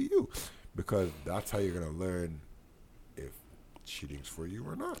just be you. Because that's how you're going to learn if cheating's for you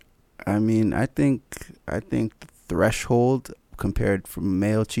or not. I mean, I think the threshold compared from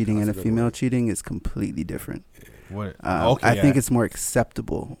male cheating and a female cheating is completely different. I think it's more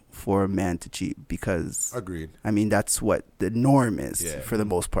acceptable for a man to cheat because agreed. I mean, that's what the norm is for the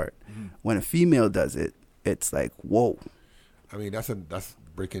most part. When a female does it, it's like, whoa. I mean, that's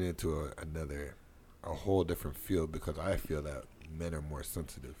breaking into a whole different field because I feel that men are more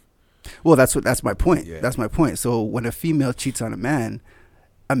sensitive. Well, that's my point. Yeah. That's my point. So when a female cheats on a man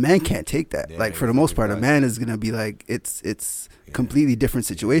can't take that. Like for the most part, a man is gonna be like, it's completely different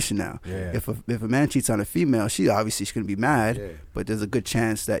situation now. Yeah. If a man cheats on a female, she's gonna be mad, but there's a good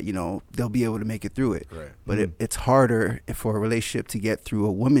chance that they'll be able to make it through it. Right. But it's harder for a relationship to get through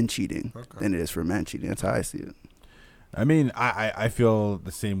a woman cheating than it is for a man cheating. That's how I see it. I mean, I feel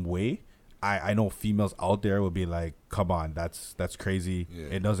the same way. I know females out there will be like, come on, that's crazy. Yeah.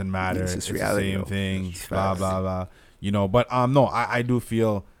 It doesn't matter. It's reality, the same thing. Blah, blah, blah. But no, I do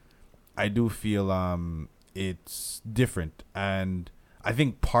feel it's different. And I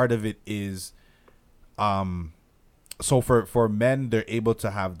think part of it is so for men, they're able to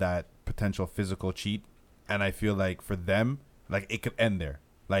have that potential physical cheat. And I feel like for them, like it could end there.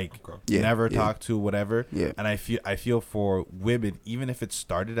 Like never talk to whatever. Yeah. And I feel for women, even if it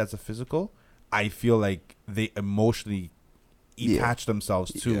started as a physical, I feel like they emotionally attach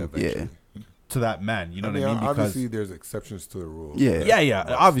themselves to that man. You know what I mean? Because obviously there's exceptions to the rule. Yeah.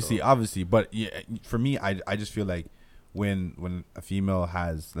 Obviously. But for me, I just feel like when a female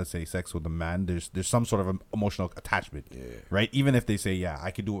has, let's say, sex with a man, there's some sort of emotional attachment, right? Even if they say, yeah,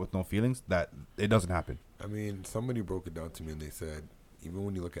 I could do it with no feelings, that it doesn't happen. I mean, somebody broke it down to me and they said, even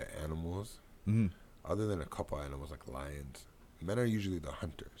when you look at animals, other than a couple animals like lions, men are usually the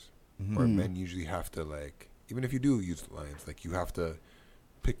hunters, or men usually have to, like, even if you do use lions, like, you have to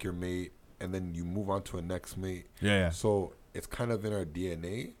pick your mate and then you move on to a next mate. So it's kind of in our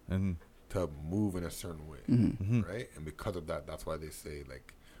DNA to move in a certain way, right? And because of that, that's why they say,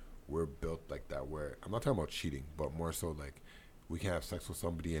 like, we're built like that, where I'm not talking about cheating, but more so like we can have sex with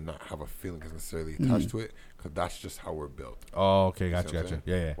somebody and not have a feeling necessarily attached to it, because that's just how we're built. Oh, okay,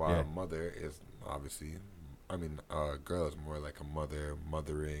 gotcha. While a mother is obviously, I mean, a girl is more like a mother,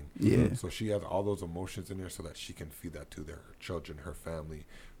 mothering. So she has all those emotions in her so that she can feed that to her children, her family.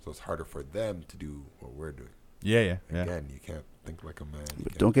 So it's harder for them to do what we're doing. Again, you can't think like a man.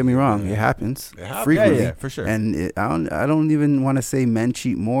 But don't get me wrong, it happens frequently. Yeah, for sure. And I don't even want to say men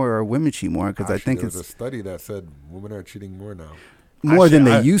cheat more or women cheat more, because I think it's a study that said women are cheating more now. More than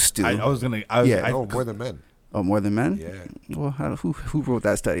they used to. I was gonna. No, more than men. Oh, more than men? Yeah. Well, who wrote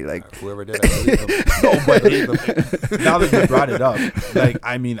that study? Like whoever did, I believe them. No, but now that you brought it up, like,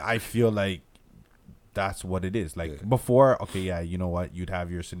 I mean, I feel like that's what it is. Like before, okay, yeah, you know what? You'd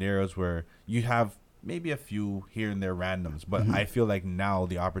have your scenarios where you have maybe a few here and there randoms, but I feel like now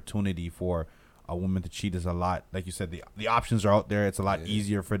the opportunity for a woman to cheat is a lot. Like you said, the options are out there. It's a lot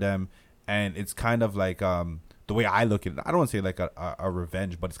easier for them, and it's kind of like the way I look at it. I don't want to say like a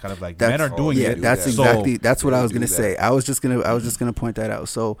revenge, but it's kind of like men are doing it. That's exactly that's what I was gonna say. I was just gonna point that out.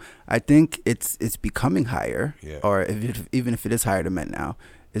 So I think it's becoming higher, or even if it is higher to men now,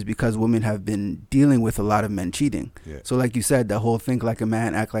 is because women have been dealing with a lot of men cheating. So like you said, the whole think like a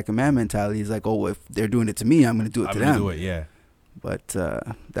man, act like a man mentality is like, oh, if they're doing it to me, I'm going to do it to them. But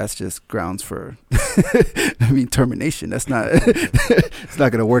that's just grounds for, I mean, termination. That's not, it's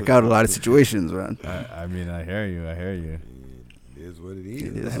not going to work out a lot of situations, man. I mean, I hear you. It is what it is.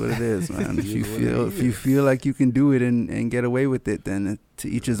 It is what it is, man. If you feel like you can do it and get away with it, then to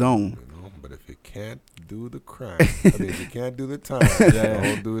each his own. But if you can't do the crime, I mean, if you can't do the time,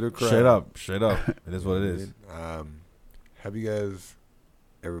 don't do the crime. Straight up. It is what it is. Have you guys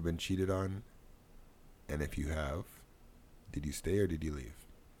ever been cheated on? And if you have, did you stay or did you leave?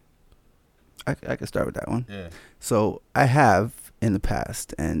 I can start with that one. So I have in the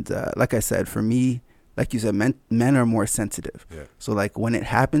past, and like I said, for me, like you said, men are more sensitive. So like when it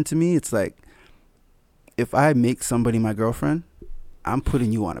happened to me, it's like, if I make somebody my girlfriend, I'm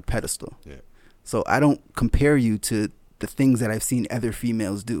putting you on a pedestal. So I don't compare you to the things that I've seen other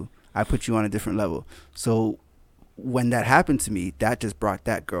females do. I put you on a different level. So when that happened to me, that just brought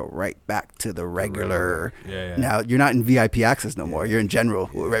that girl right back to the regular. Now you're not in VIP access no more. You're in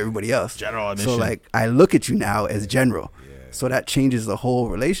general with everybody else. General admission. So like I look at you now as general. So that changes the whole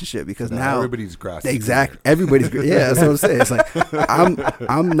relationship, because so now everybody's grass. Exactly. Everybody's that's what I'm saying. It's like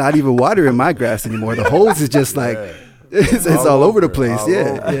I'm not even watering my grass anymore. The hose is just like it's all over the place.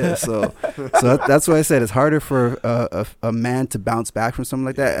 So that's why I said it's harder for a man to bounce back from something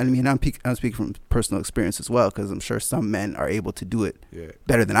like that. I mean, I'm speaking from personal experience as well, because I'm sure some men are able to do it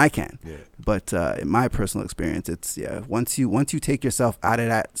better than I can. But in my personal experience, it's once you take yourself out of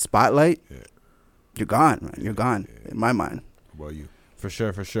that spotlight, you're gone, man. You're gone in my mind. What about you? For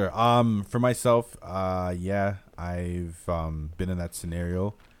sure. For myself, I've been in that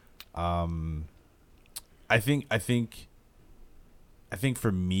scenario. I think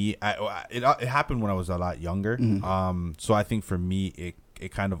for me, it happened when I was a lot younger. So I think for me,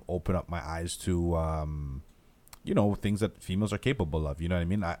 it kind of opened up my eyes to, things that females are capable of. You know what I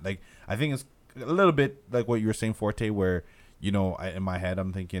mean? I think it's a little bit like what you were saying, Forte, where, in my head,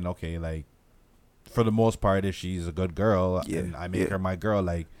 I'm thinking, okay, like, for the most part, if she's a good girl and I make her my girl,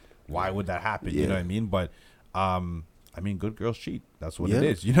 like, why would that happen? You know what I mean? But, I mean, good girls cheat. That's what it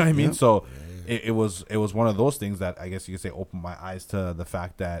is. You know what I mean? So it was one of those things that I guess you could say opened my eyes to the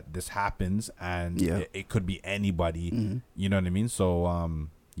fact that this happens, and it could be anybody. You know what I mean? So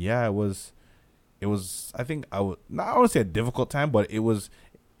it was. I think I want to say a difficult time, but it opened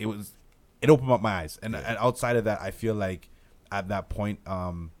up my eyes, and outside of that, I feel like at that point,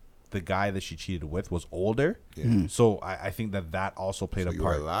 the guy that she cheated with was older. So I think that also played a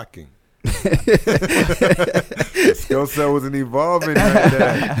part. You were lacking. The skill set wasn't evolving right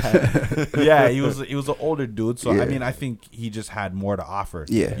there. he was an older dude, so I mean, I think he just had more to offer.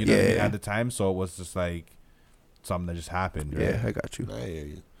 You know what I mean, at the time, so it was just like something that just happened. Right? I got you. I hear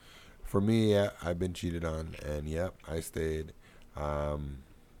you. For me, I've been cheated on, and I stayed. I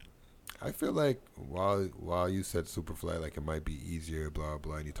feel like while you said Superfly, like it might be easier, blah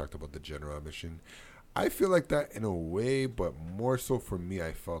blah, and you talked about the general admission, I feel like that in a way, but more so for me,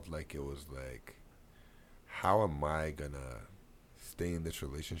 I felt like it was like, how am I gonna stay in this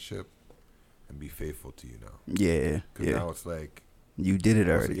relationship and be faithful to you now? Yeah, Because now it's like you did it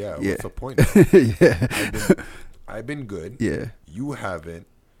already. Yeah, yeah. what's the point now? Yeah, I've been good. Yeah, you haven't,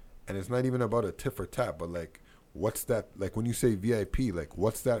 and it's not even about a tit for tat, but like, what's that? Like when you say VIP, like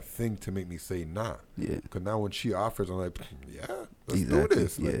what's that thing to make me say nah? Yeah. Because now when she offers, I'm like, yeah, let's Exactly, do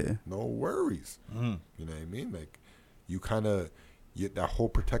this. Like, yeah. no worries. You know what I mean? Like, you kind of that whole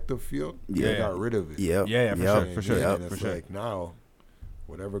protective field. Yeah. You got rid of it. Yep. Yeah, for Yep. sure, for sure. And Yep, it's for sure. like now,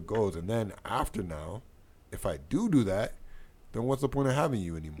 whatever goes, and then after now, if I do that, then what's the point of having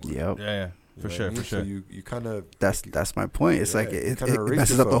you anymore? Yep. Yeah, You for know sure, what I mean? for sure. So you kind of That's my point. It's like you it kinda erase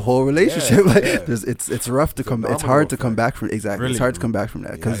messes up the yourself. whole relationship. Yeah, like yeah. it's rough to It's a come. It's domino hard to come effect. back from. Exactly, Really? it's hard to come back from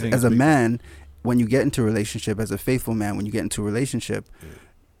that I because think as it's a big. man, when you get into a relationship as a faithful man, when you get into a relationship,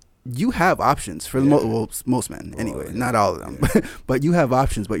 you have options for most men anyway. yeah. Not all of them, but you have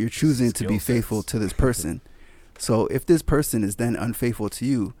options. But you're choosing to be Skill faithful sets. to this person. So if this person is then unfaithful to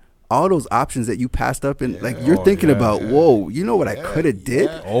you, all those options that you passed up and like you're Oh, thinking yeah, about, yeah. whoa, you know what I could have did?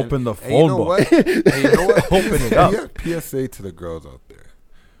 yeah. Open the And phone you know book. what? And you know what? Open it up. PSA to the girls out there.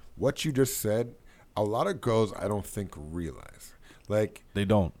 What you just said, a lot of girls I don't think realize. Like, They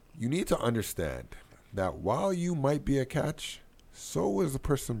don't. you need to understand that while you might be a catch, so is the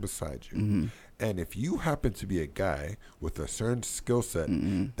person beside you. Mm-hmm. And if you happen to be a guy with a certain skill set,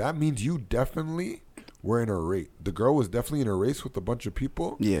 that means you definitely were in a race. The girl was definitely in a race with a bunch of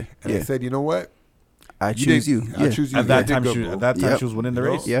people. Yeah, And yeah. they said, you know what? I choose you. I Yeah. choose you. At that You time, did she, good, at bro. that time Yep. she was winning the You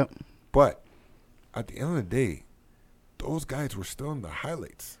know? race. Yep. But at the end of the day, those guys were still in the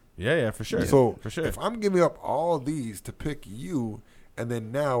highlights. Yeah, for sure. So for sure. if I'm giving up all these to pick you, and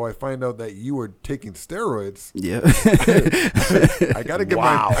then now I find out that you were taking steroids, Yeah. I gotta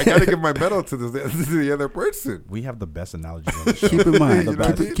give my medal to the other person. we have the best analogy on the show. keep in mind, You know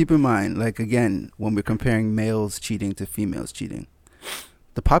what I mean? keep in mind, like again, when we're comparing males cheating to females cheating,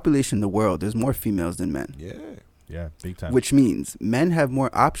 the population in the world, there's more females than men, Yeah, Yeah, big time. which means men have more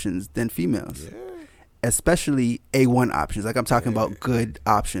options than females, yeah, especially A1 options. Like I'm talking about good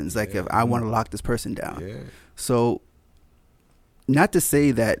options. Like if I want to lock this person down. yeah. So, not to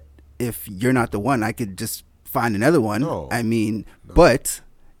say that if you're not the one, I could just find another one. No. I mean, but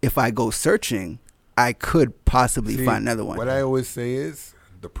if I go searching, I could possibly See, find another one. What I always say is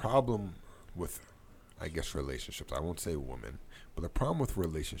the problem with, I guess, relationships. I won't say women, but the problem with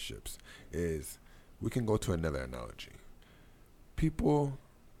relationships is we can go to another analogy. People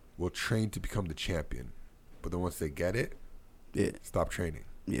will train to become the champion, but then once they get it, Yeah, stop training.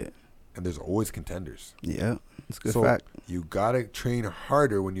 yeah, And there's always contenders. yeah. It's a good So fact. you gotta train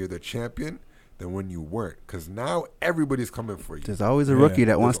harder when you're the champion than when you weren't, because now everybody's coming for you. There's always a rookie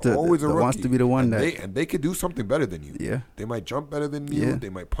that wants There's to always a that wants to rookie. be the one and that. they could do something better than you. Yeah. They might jump better than you. Yeah. They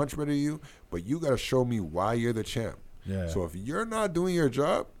might punch better than you. But you gotta show me why you're the champ. Yeah. So if you're not doing your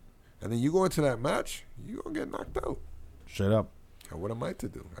job, and then you go into that match, you gonna get knocked out. Straight up. And what am I to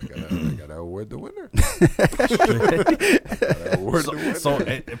do? I gotta award the winner. Gotta award the winner. So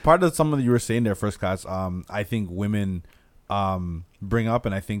part of some of you were saying there, first class. I think women bring up,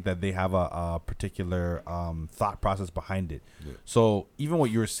 and I think that they have a particular thought process behind it. Yeah. So even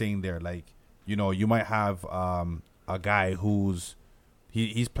what you were saying there, like you might have a guy who's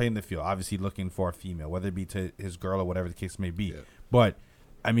he's playing the field, obviously looking for a female, whether it be to his girl or whatever the case may be. Yeah. But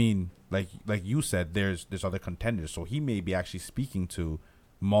I mean, like you said, there's other contenders, so he may be actually speaking to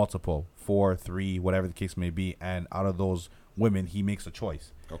multiple, 4, 3, whatever the case may be, and out of those women, he makes a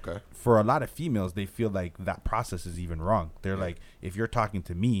choice. Okay. For a lot of females, they feel like that process is even wrong. They're like, if you're talking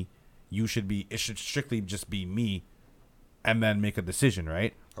to me, it should strictly just be me, and then make a decision,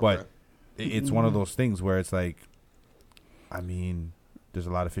 right? But it's one of those things where it's like, I mean, there's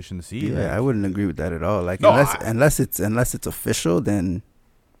a lot of fish in the sea. Yeah, like- I wouldn't agree with that at all. Like No, unless it's official, then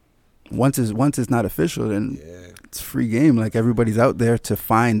once it's not official, then it's free game. Like everybody's out there to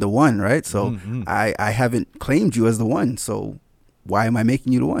find the one, right? So I haven't claimed you as the one. So why am I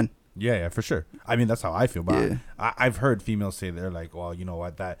making you the one? Yeah, for sure. I mean, that's how I feel. But Yeah. I've heard females say they're like, well, you know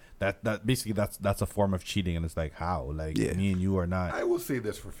what, that basically that's a form of cheating, and it's like, how? Like me and you are not. I will say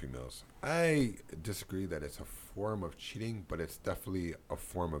this for females. I disagree that it's a form of cheating, but it's definitely a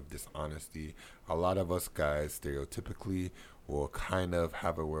form of dishonesty. A lot of us guys stereotypically will kind of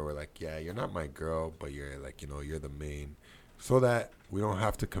have it where we're like, yeah, you're not my girl, but you're like, you're the main, so that we don't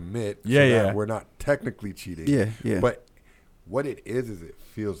have to commit. Yeah, so that yeah. we're not technically cheating. Yeah, yeah. But what it is it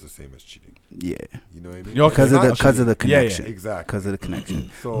feels the same as cheating. Yeah. You know what I mean? Because of the Yeah, connection. exactly. Because of the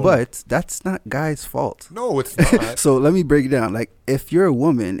connection. So, But that's not guy's fault. no, it's not. So let me break it down. Like, if you're a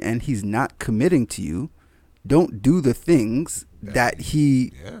woman and he's not committing to you, don't do the things that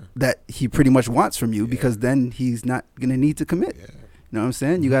he pretty much wants from you, because then he's not gonna need to commit. Yeah. You know what I'm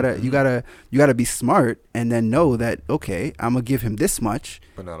saying? You gotta be smart and then know that, okay, I'm gonna give him this much,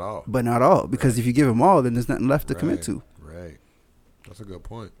 But not all. Because if you give him all, then there's nothing left to commit to. Right. That's a good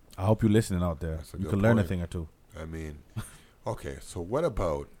point. I hope you're listening out there. That's a You good can learn a point. thing or two. I mean, okay, so what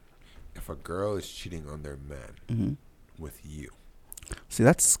about if a girl is cheating on their man with you? See,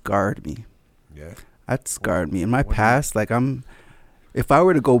 that scarred me. Yeah. That scarred me. In my past, like if I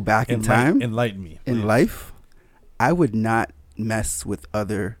were to go back in time, Enlighten me. in please. life, I would not mess with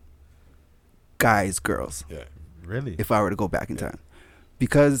other guys, girls. Yeah. Really? If I were to go back in time,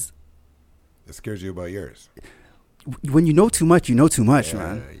 because It scares you about yours. when you know too much, you know too much,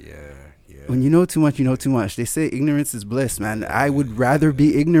 man. Yeah. When you know too much, you know too much. They say ignorance is bliss, man. I would rather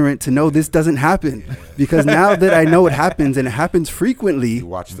be ignorant to know this doesn't happen, because now that I know it happens, and it happens frequently, You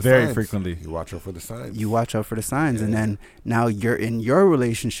watch the Very signs. frequently. You watch out for the signs. you watch out for the signs, and then now you're in your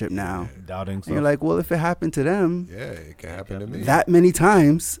relationship now. Doubting And stuff. you're like, well, if it happened to them Yeah, it can happen to me. that many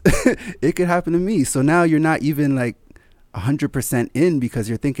times, it could happen to me. So now you're not even like 100% in, because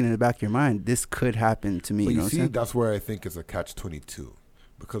you're thinking in the back of your mind, this could happen to me. But You know you what I'm see, saying? that's where I think it's a catch-22.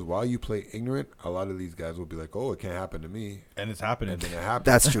 Because while you play ignorant, a lot of these guys will be like, "Oh, it can't happen to me," and it's happening. and then it happens.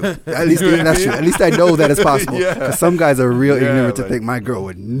 That's true. At least that's true. At least I know that it's possible. Yeah. Because some guys are real Yeah, ignorant to like, think my girl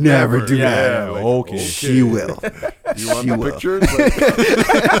would never do Yeah, that. yeah, like, okay. She will. You want She the will. pictures?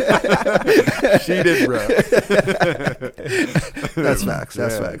 Like, she did, bro. That's facts.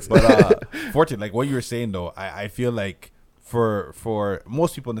 That's Yeah. facts. But fortunately, like what you were saying though, I feel like for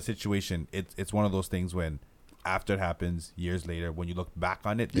most people in the situation, it's one of those things when after it happens years later, when you look back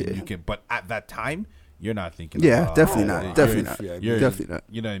on it, then you can. But at that time, you're not thinking. Yeah, about, definitely oh, not. you're- Definitely not. Yeah, Definitely not.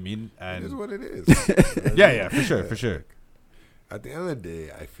 You know what I mean? It And is what it is. yeah, for sure, for sure. At the end of the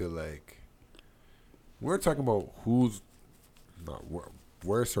day, I feel like we're talking about who's not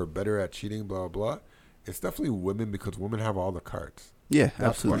worse or better at cheating, blah, blah. It's definitely women, because women have all the cards. Yeah, For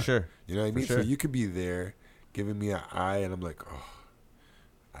absolutely. sure. You know what I mean? sure. So you could be there giving me an eye, and I'm like, oh,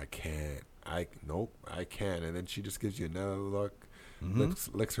 I can't. Nope, I can't. And then she just gives you another look,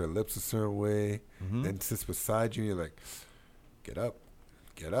 licks her lips a certain way, then sits beside you, and you're like, get up.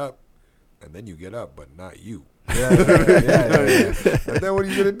 And then you get up, but not you. Yeah. And then what are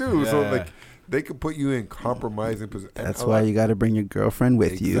you going to do? So, Yeah. like, they could put you in compromising positions. That's why you got to bring your girlfriend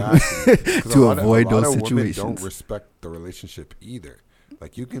with Exactly. 'Cause you a lot avoid of those women situations. don't respect the relationship either.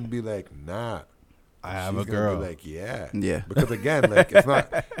 Like, you can be like, nah. I have She's a gonna girl. be like, yeah. Yeah. Because again, like, it's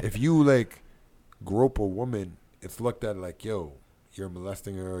not, if you like grope a woman, it's looked at like, yo, you're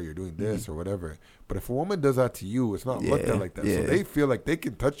molesting her, or you're doing this or whatever. But if a woman does that to you, it's not looked Yeah, at like that. So yeah. they feel like they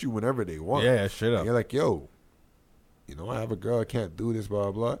can touch you whenever they want. Yeah, straight And up. you're like, yo, you know, I have a girl, I can't do this, blah,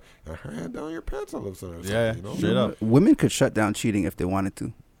 blah. And her hand down your pants all of a sudden. Or Yeah, something, you know? straight up. Women could shut down cheating if they wanted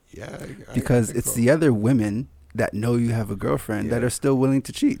to, Yeah. I because think it's so. the other women that know you have a girlfriend that Yeah. are still willing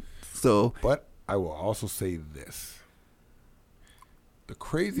to cheat. So But I will also say this. The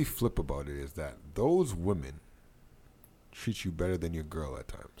crazy flip about it is that those women treat you better than your girl at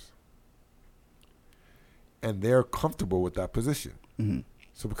times. And they're comfortable with that position. Mhm.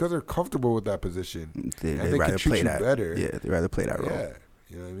 So because they're comfortable with that position, they and they rather can treat play you that. better. Yeah, they rather play that role. Yeah.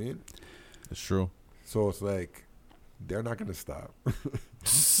 You know what I mean? It's true. So it's like, they're not going to stop.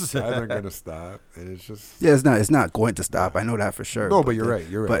 Guys aren't going to stop. And it's just... Yeah, it's not going to stop. I know that for sure. No, but you're right.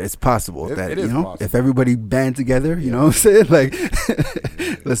 You're right. But it's possible It that, is you know, possible. if everybody band together, you know what I'm saying? Like,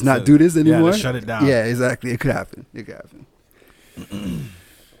 let's not do this Yeah, anymore. let's shut it down. Yeah, exactly. It could happen. It could happen.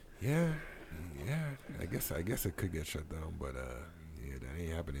 Yeah. I guess it could get shut down, but yeah, that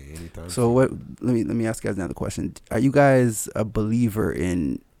ain't happening anytime So soon. what? Let me ask you guys another question. Are you guys a believer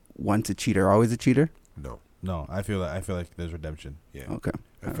in once a cheater, always a cheater? No. No, I feel like there's redemption. Yeah. Okay.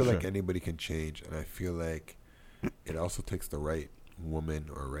 I feel like Sure. anybody can change, and I feel like it also takes the right woman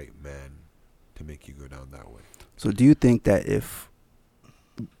or right man to make you go down that way. So do you think that if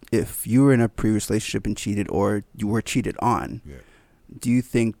you were in a previous relationship and cheated, or you were cheated on, Yeah. do you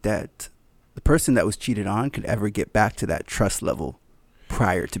think that the person that was cheated on could ever get back to that trust level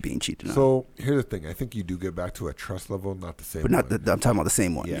prior to being cheated on? So here's the thing: I think you do get back to a trust level, not the same, But not one. I'm talking about the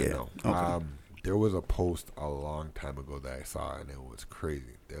same one. Yeah, Yeah. no. Okay. There was a post a long time ago that I saw, and it was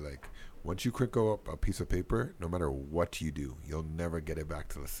crazy. They're like, once you crinkle up a piece of paper, no matter what you do, you'll never get it back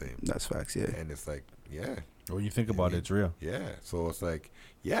to the same. That's facts. Yeah. And it's like, yeah. When you think about it, it's real. Yeah. So it's like,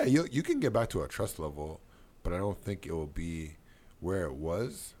 yeah, you can get back to a trust level, but I don't think it will be where it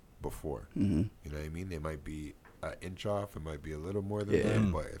was before. Mm-hmm. You know what I mean? It might be an inch off. It might be a little more than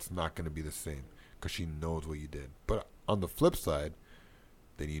that, but it's not going to be the same because she knows what you did. But on the flip side,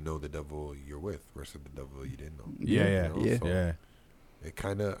 then you know the devil you're with versus the devil you didn't know. Yeah. It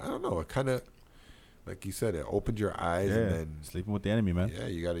kind of, I don't know. It kind of, like you said, it opened your eyes, and then sleeping with the enemy, man. Yeah,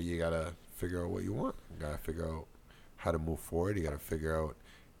 you gotta figure out what you want. You gotta figure out how to move forward. You gotta figure out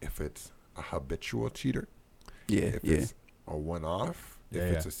if it's a habitual cheater. If it's a one-off. If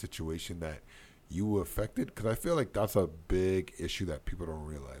it's a situation that you were affected. Because I feel like that's a big issue that people don't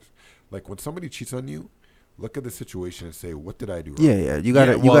realize. Like when somebody cheats on you, look at the situation and say, "What did I do wrong?" Yeah. You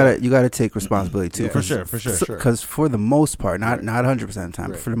gotta take responsibility too. For sure. Because for the most part, not 100% of the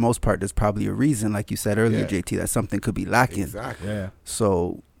time, but for the most part, there's probably a reason, like you said earlier, JT, that something could be lacking. Exactly. Yeah.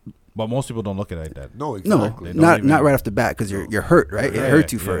 So. But most people don't look at it like that. No, exactly. No, not right off the bat because you're hurt, right? It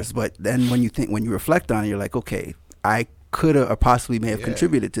hurt you first, but then when you reflect on it, you're like, okay, I could have or possibly may have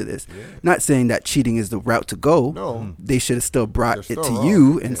contributed to this. Yeah. Not saying that cheating is the route to go. No, they should have still brought it to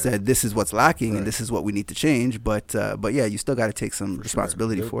you and said, this is what's lacking and this is what we need to change. But yeah, you still got to take some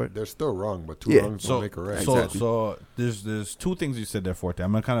responsibility for it. They're still wrong, but two wrongs don't make a right. So there's two things you said there, Forte.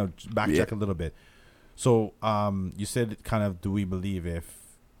 I'm gonna kind of backtrack a little bit. So you said kind of, do we believe if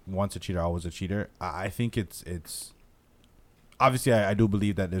once a cheater, always a cheater? I think it's obviously I do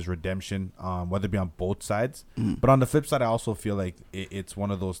believe that there's redemption, whether it be on both sides. But on the flip side, I also feel like it's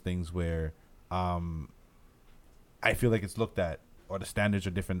one of those things where I feel like it's looked at, or the standards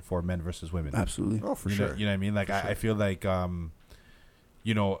are different for men versus women. Absolutely. Oh, for sure. You know what I mean? Like I feel like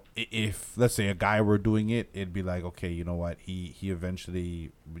you know, if let's say a guy were doing it, it'd be like, okay, you know what, he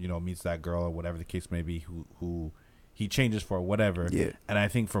eventually, you know, meets that girl or whatever the case may be, who he changes for, whatever. Yeah. And I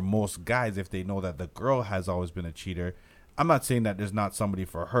think for most guys, if they know that the girl has always been a cheater, I'm not saying that there's not somebody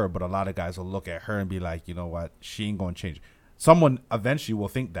for her, but a lot of guys will look at her and be like, you know what, she ain't going to change. Someone eventually will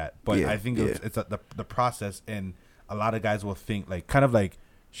think that, but I think it's the process, and a lot of guys will think like, kind of like,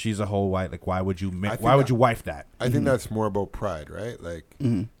 she's a whole white, like, why would you wife that? I think that's more about pride, right? Like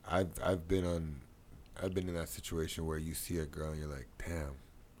I've been in that situation where you see a girl and you're like, damn,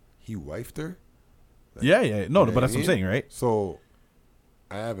 he wifed her. Like, yeah. No, but that's what I'm saying, right? So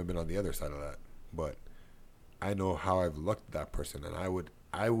I haven't been on the other side of that, but I know how I've looked at that person, and I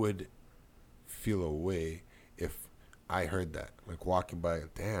would feel a way if I heard that, like walking by,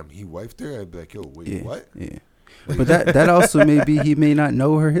 damn, he wifed her. I'd be like, yo, wait, what? Yeah. But that also may be he may not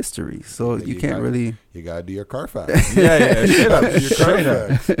know her history, so you can't really. You gotta do your Carfax. Yeah, straight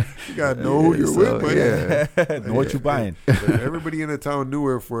up. You gotta know who you're with, buddy. Know what you're buying. Like everybody in the town knew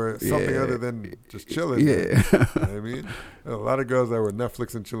her for something other than just chilling. Yeah, you know what I mean, a lot of girls that were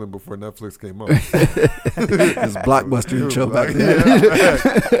Netflix and chilling before Netflix came out. It's Blockbuster and chill back then.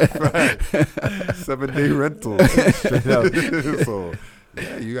 Right. 7-day rental. Straight up. So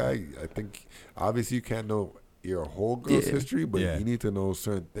I think obviously you can't know your whole girl's history, but you need to know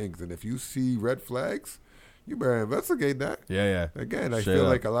certain things. And if you see red flags, you better investigate that. Yeah. Again, I feel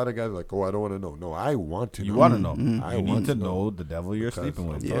like a lot of guys are like, oh, I don't want to know. No, I want to know. You want to know. I you want need to know the devil you're sleeping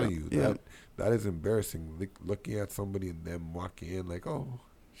with. I'll tell you, that is embarrassing. Looking at somebody and them walking in like, oh,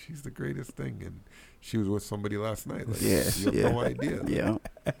 she's the greatest thing, and she was with somebody last night. Like, you have no idea. Yeah.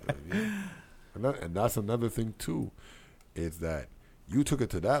 And that's another thing, too, is that you took it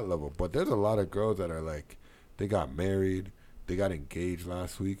to that level. But there's a lot of girls that are like, they got married, they got engaged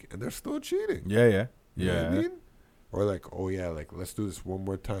last week, and they're still cheating. Yeah. You know what I mean? Or like, oh yeah, like let's do this one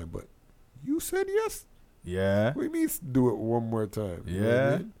more time. But you said yes. Yeah. What do you mean do it one more time? You know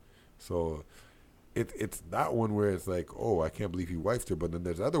what I mean? So it's that one where it's like, oh, I can't believe he wifed her. But then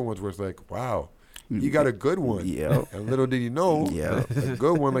there's other ones where it's like, wow, you got a good one. Yeah. And little did you know, a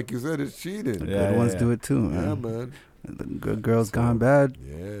good one, like you said, is cheating. Good ones do it too, man. Yeah, man. The good girls gone bad.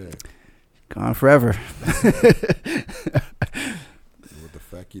 Yeah. Gone forever. With the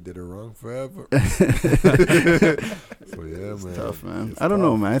fact you did it wrong forever. So yeah, it's man. Tough, man. I don't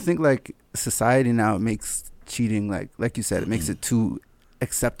know, man. I think like society now makes cheating like you said, it makes it too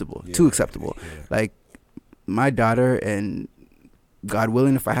acceptable. Like my daughter, and God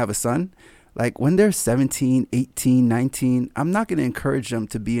willing, if I have a son, like when they're 17, 18, 19, I'm not going to encourage them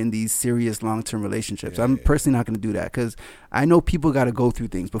to be in these serious long-term relationships. I'm personally not going to do that because I know people got to go through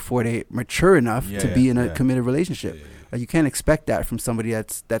things before they mature enough to be in a committed relationship. Like you can't expect that from somebody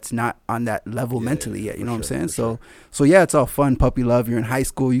that's not on that level mentally yet. You know what I'm saying? So yeah, it's all fun, puppy love. You're in high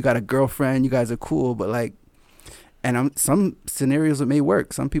school, you got a girlfriend, you guys are cool, but like, and some scenarios it may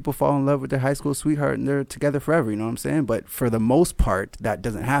work. Some people fall in love with their high school sweetheart and they're together forever, you know what I'm saying? But for the most part, that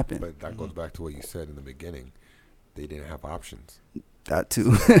doesn't happen. But that goes back to what you said in the beginning. They didn't have options. That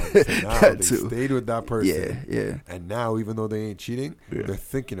too. So now That they too. stayed with that person. Yeah. And now, even though they ain't cheating, they're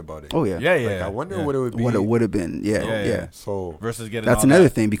thinking about it. Oh yeah. Like, I wonder what it would be. What it would have been. Yeah. So versus getting that's all another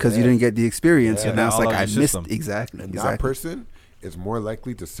that. thing because you didn't get the experience. Yeah. And now it's All like out I your missed system. exactly. And exactly. that person is more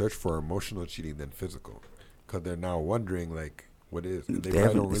likely to search for emotional cheating than physical, because they're now wondering like what is. And They probably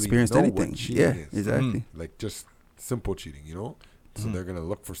haven't don't really experienced know anything. What cheating Yeah, is. exactly. Like just simple cheating, you know. So they're gonna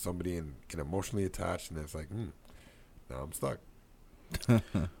look for somebody and get emotionally attached, and it's like, now I'm stuck.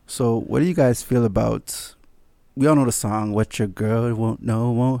 So, what do you guys feel about? We all know the song "What Your Girl Won't Know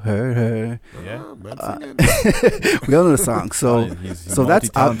Won't Hurt Her." Yeah, we all know the song. So, He's so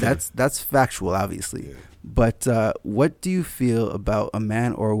multi-talented. that's factual, obviously. Yeah. But what do you feel about a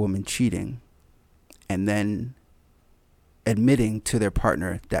man or a woman cheating, and then admitting to their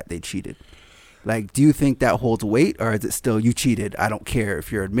partner that they cheated? Like, do you think that holds weight, or is it still you cheated? I don't care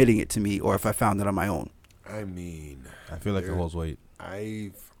if you're admitting it to me or if I found it on my own. I mean, I feel like it holds weight.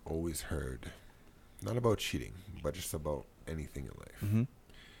 I've always heard, not about cheating, but just about anything in life. Mm-hmm.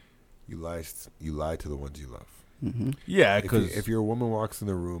 You lie to the ones you love. Mm-hmm. Yeah, If, because if your woman walks in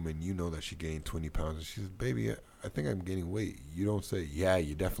the room and you know that she gained 20 pounds and she says, "Baby, I think I'm gaining weight," you don't say, "Yeah,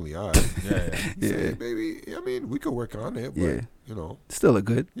 you definitely are." You say, "Baby, I mean, we could work on it, but you know, still look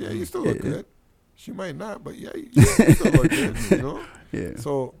good." Yeah, you still look good. She might not, but yeah, you still look good. You know. Yeah.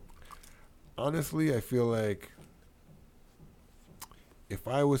 So honestly, I feel like if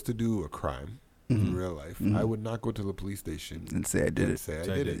I was to do a crime in real life, I would not go to the police station and say I did it. Say I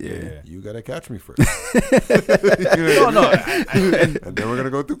did it. Yeah. You gotta catch me first. No. And then we're gonna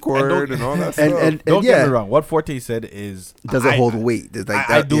go through court and all that stuff. And don't get me wrong. What Forte said is does it hold weight? It's like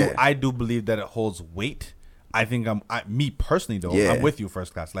I that, do. yeah. I do believe that it holds weight. I think me personally though. Yeah. I'm with you,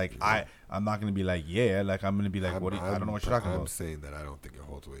 First Class. Like I'm not gonna be like like I'm gonna be like what? I don't know what you're talking I'm about. saying that I don't think it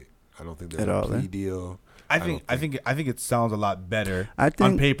holds weight. I don't think there's At a all, plea eh? deal. I think it sounds a lot better think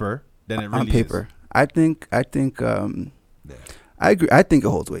on paper than it really on paper. is. I think I agree. I think it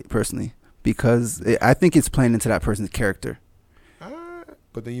holds weight personally because I think it's playing into that person's character.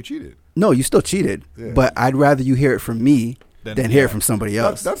 But then you cheated. No, you still cheated. Yeah. But I'd rather you hear it from me than hear it from somebody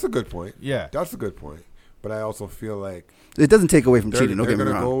else. That's a good point. Yeah, that's a good point. But I also feel like it doesn't take away from cheating. Don't get me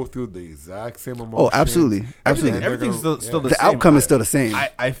They're wrong. gonna go through the exact same emotions. Oh, absolutely, absolutely. Everything's still the the same. outcome is still the same.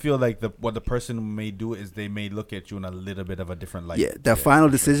 I feel like what the person may do is they may look at you in a little bit of a different light. Yeah, the final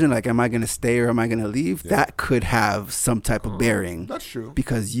decision, like, am I going to stay or am I going to leave? Yeah. That could have some type of bearing. That's true.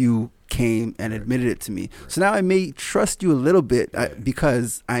 Because you came and admitted it to me. So now I may trust you a little bit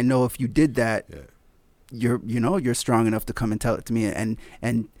because I know if you did that, you're strong enough to come and tell it to me and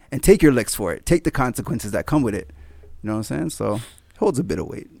take your licks for it. Take the consequences that come with it. You know what I'm saying? So it holds a bit of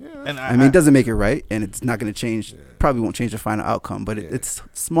weight. Yeah. And I mean, it doesn't make it right, and it's not going to change. Probably won't change the final outcome, but it's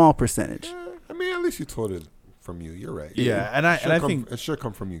small percentage. Yeah. I mean, at least you told it from you. You're right. Yeah, and I think it should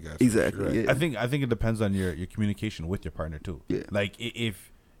come from you guys. Exactly. Right. Yeah. I think it depends on your communication with your partner too. Yeah. Like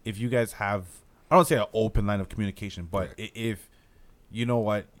if you guys have, I don't say an open line of communication, but if you know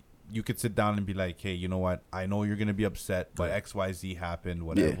what, you could sit down and be like, hey, you know what, I know you're gonna be upset, but XYZ happened,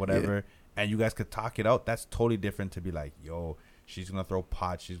 whatever. And you guys could talk it out. That's totally different to be like, yo, she's gonna throw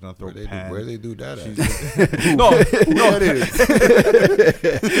pots, she's gonna throw pans. Where they do that at? No, it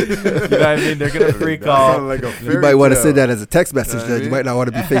is. You know what I mean? They're gonna freak out. Like you might want to send that as a text message. You might not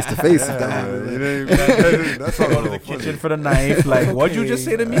want to be face to face. That's all Go to the kitchen for the knife. Like, what'd you just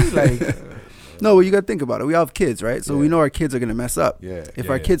say to me? Like, no, well, you got to think about it. We all have kids, right? So we know our kids are gonna mess up. Yeah. If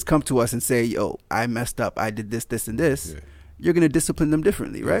our kids come to us and say, "Yo, I messed up. I did this, this, and this," you're gonna discipline them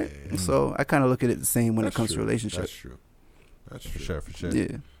differently, right? So I kind of look at it the same when it comes to relationships. That's true. That's true. For sure.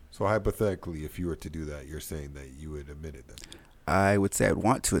 Yeah. So hypothetically, if you were to do that, you're saying that you would admit it then? I would say I'd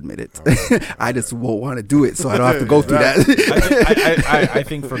want to admit it. I just won't want to do it, so I don't have to go through that. I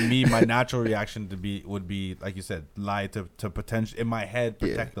think for me, my natural reaction would be like you said, lie to potential in my head,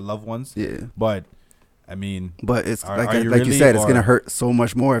 protect the loved ones. Yeah. But I mean, but it's are like really, you said, it's gonna hurt so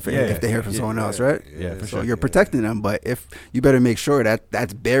much more if they hear from someone else, right? Yeah, for so sure. you're protecting them, but if you better make sure that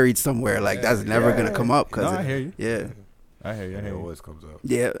that's buried somewhere, like that's never gonna come up. Cause I hear you. Yeah. I hear you. It always comes up.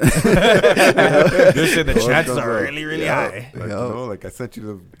 Yeah. The chances are really, really high. Like, like I sent you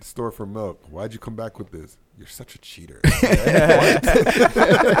to the store for milk. Why'd you come back with this? You're such a cheater. What?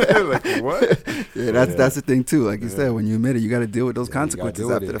 Like what? Yeah, that's the thing too. Like you said, when you admit it, you got to deal with those consequences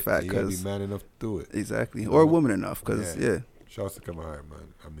after the fact. You gotta be man enough to do it. Exactly, or woman enough, because Shouts to come hard,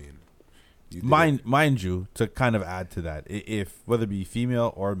 man. I mean, mind you, to kind of add to that, if whether it be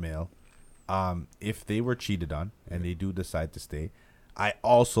female or male, if they were cheated on and they do decide to stay, I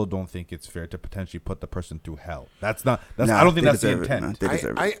also don't think it's fair to potentially put the person through hell. That's not. Nah, I don't think they that's the deserve it, intent. man. They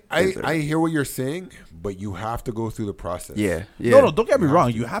deserve it. They deserve I it. hear what you're saying, but you have to go through the process. Yeah. No, don't get me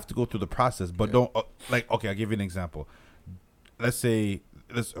wrong. You have to go through the process, but don't okay. I'll give you an example. Let's say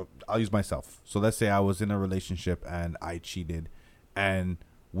I'll use myself. So let's say I was in a relationship and I cheated, and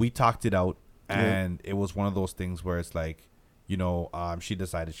we talked it out, and it was one of those things where it's like, she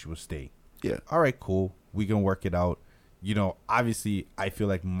decided she would stay. Yeah. All right, cool. We can work it out. Obviously, I feel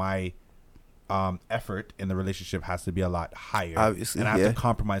like my effort in the relationship has to be a lot higher. Obviously, and I have to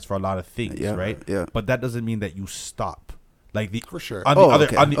compromise for a lot of things, right? Yeah. But that doesn't mean that you stop. Like For sure. On the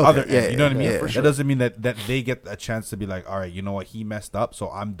other end, Yeah, you know what I mean? yeah, for That sure. doesn't mean that they get a chance to be like, all right, you know what? He messed up, so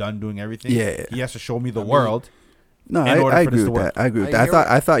I'm done doing everything. Yeah. He has to show me the world. No, in order I for this agree to with work. that. I agree with that.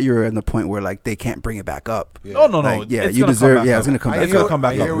 I thought you were in the point where like they can't bring it back up. No. Like, yeah, It's you gonna deserve. come Yeah, back it's gonna up. come I back It's gonna up. come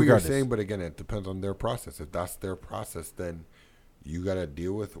back hear up what you're regardless. saying, but again, it depends on their process. If that's their process, then you got to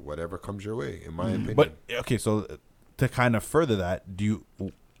deal with whatever comes your way, in my opinion. But okay, so to kind of further that,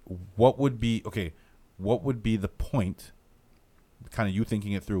 what would be the point, kind of you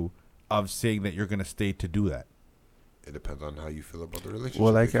thinking it through, of saying that you're going to stay to do that? It depends on how you feel about the relationship.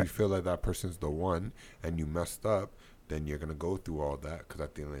 Well, like if you feel like that person's the one and you messed up, then you're going to go through all that, because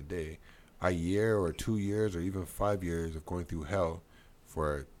at the end of the day, a year or 2 years or even 5 years of going through hell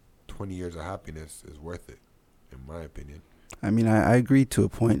for 20 years of happiness is worth it, in my opinion. I mean, I agree to a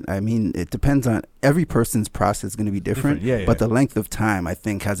point. I mean, it depends on every person's process is going to be different. Yeah. But the length of time, I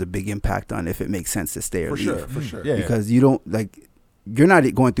think, has a big impact on if it makes sense to stay or leave. For sure. Yeah. Because you don't you're not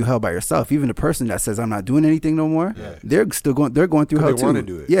going through hell by yourself. Even the person that says I'm not doing anything no more, they're going through hell they too. wanna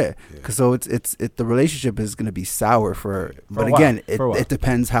do it. Yeah. Cause so it's the relationship is going to be sour for a but while. again, For a while. it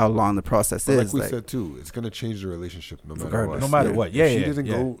depends how long the process But is. like we said too, it's going to change the relationship no matter Regardless. what. No matter what. Yeah, If she yeah, doesn't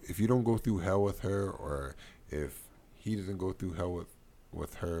yeah. go, if you don't go through hell with her, or if he doesn't go through hell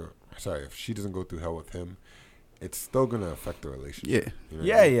with her, if she doesn't go through hell with him, it's still going to affect the relationship. Yeah. You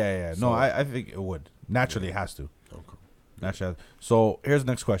know what I mean? Yeah. So- No, I think it would. Naturally, it has to. Okay. Naturally. So here's the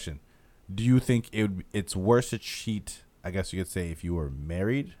next question. Do you think it's worse to cheat, I guess you could say, if you were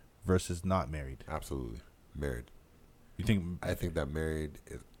married versus not married? Absolutely. Married. You think? I think that married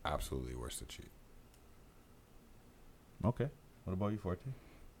is absolutely worse to cheat. Okay. What about you, Forte?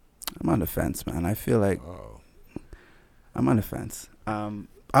 I'm on the fence, man. I feel like Oh. I'm on the fence.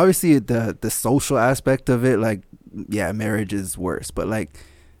 Obviously, the social aspect of it, like, yeah, marriage is worse. But, like,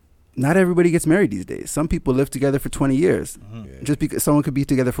 not everybody gets married these days. Some people live together for 20 years. Mm-hmm. Yeah. Just because someone could be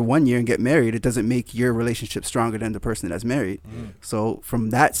together for 1 year and get married, it doesn't make your relationship stronger than the person that's married. Mm-hmm. So, from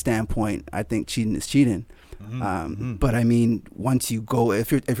that standpoint, I think cheating is cheating. Mm-hmm. But I mean, once you go,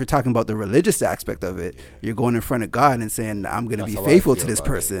 if you're talking about the religious aspect of it, you're going in front of God and saying, "I'm going to That's be how I faithful feel to this about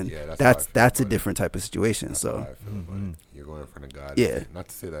it. person." Yeah, that's how I that's feel a about it. different type of situation. That's So how I feel about it. You're going in front of God. Yeah. Not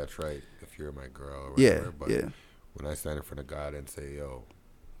to say that's right if you're my girl or Yeah, whatever, but yeah. when I stand in front of God and say, yo,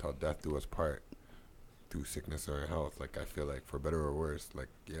 till death do us part, through sickness or health, like, I feel like for better or worse, like,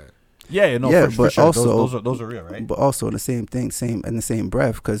 yeah. Yeah, no, Yeah, for but sure. also- those are real, right? But also in the same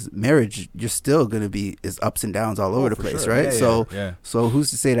breath, because marriage, you're still gonna be is ups and downs all over the for place, sure. right? Yeah. So who's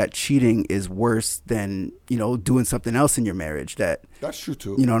to say that cheating is worse than doing something else in your marriage? That That's true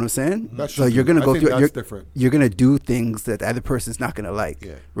too. you know what I'm saying? That's so true, you're too. gonna I go think through. that's different. You're gonna do things that the other person's not gonna like,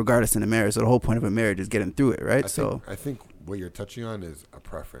 Yeah. regardless in a marriage. So the whole point of a marriage is getting through it, right? I think what you're touching on is a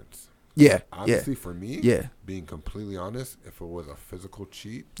preference. Yeah, Honestly, for me, Yeah. being completely honest, if it was a physical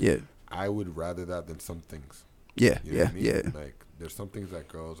cheat, yeah, I would rather that than some things. yeah, You know yeah, what I mean? yeah, Like, there's some things that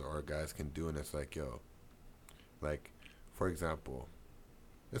girls or guys can do, and it's like, yo, like, for example,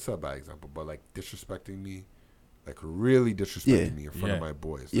 it's a bad example, but like disrespecting me, like really disrespecting Yeah. me in front Yeah. of my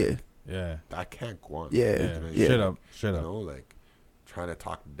boys. yeah, Like, Yeah. that can't go on. Yeah. You know Yeah. what I mean? Yeah. Shut up. You know, like trying to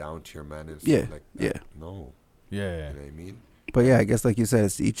talk down to your man and Yeah. stuff like that. Yeah. No. Yeah. You know what I mean? But yeah, I guess like you said,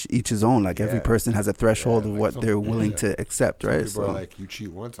 it's each his own. Like every Yeah. person has a threshold of like what some- they're willing yeah. to accept, Some right? people are So like, you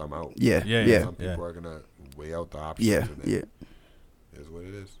cheat once, I'm out. yeah, Yeah, yeah, Some people are gonna weigh out the options. yeah, and then yeah. Is what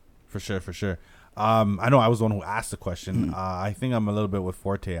it is. For sure. I know I was the one who asked the question. Mm-hmm. I think I'm a little bit with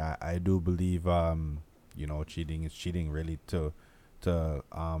Forte. I do believe, cheating is cheating. Really, to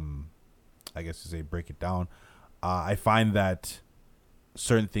I guess to say break it down. I find that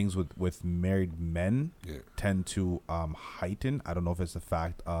certain things with married men Yeah. tend to heighten. I don't know if it's the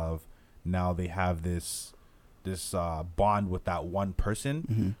fact of now they have this bond with that one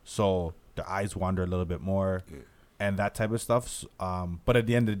person, so their eyes wander a little bit more. Yeah. And that type of stuff. But at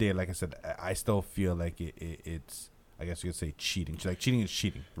the end of the day, like I said, I still feel like it's, I guess you could say, cheating. Like, cheating is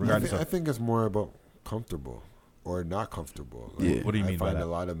cheating, regardless I of. think it's more about comfortable or not comfortable. Like, Yeah. What do you mean I by find that? a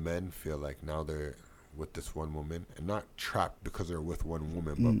lot of men feel like now they're with this one woman, and not trapped because they're with one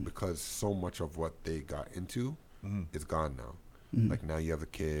woman, but because so much of what they got into is gone now. Like now you have the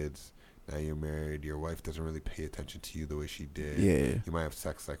kids, now you're married, your wife doesn't really pay attention to you the way she did. Yeah. You might have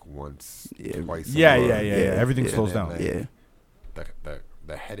sex like once, twice. Yeah. Everything slows down. Like,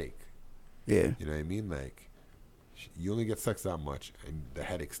 the headache. Yeah. You know what I mean? Like, you only get sex that much, and the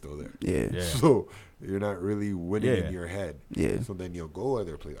headache's still there. Yeah. So you're not really winning in your head. Yeah. So then you'll go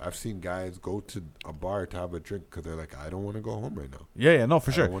other places. I've seen guys go to a bar to have a drink because they're like, I don't want to go home right now. Yeah, no,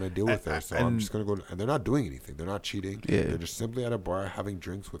 for sure. I don't want to deal with her, so I'm just going to go. And they're not doing anything. They're not cheating. Yeah. They're just simply at a bar having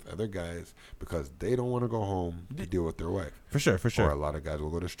drinks with other guys because they don't want to go home to deal with their wife. For sure. Or a lot of guys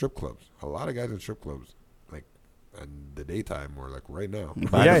will go to strip clubs. A lot of guys in strip clubs, like in the daytime or like right now,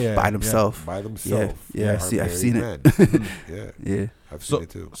 by themselves. By themselves. Yeah. I've seen it. Yeah. I've seen it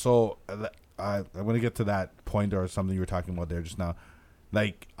too. So I'm going to get to that point or something you were talking about there just now.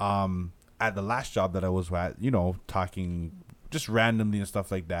 Like, at the last job that I was at, you know, talking just randomly and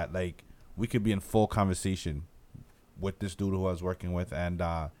stuff like that, like, we could be in full conversation with this dude who I was working with, and,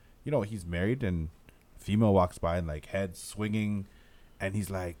 you know, he's married, and female walks by and, like, head swinging, and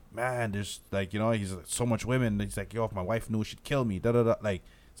he's like, man, there's, like, you know, he's like, so much women. He's like, yo, if my wife knew, she'd kill me, da-da-da. Like,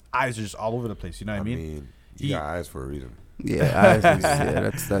 his eyes are just all over the place, you know what I mean? You got eyes for a reason. Yeah,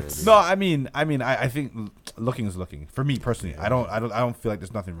 that's. No, I mean, I think looking is looking. For me personally, I don't feel like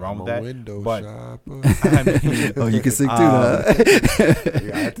there's nothing wrong with that. Window but shopper. I mean, oh, you can sing too, huh?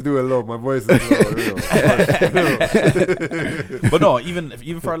 Yeah, I have to do it low. My voice is low. But no,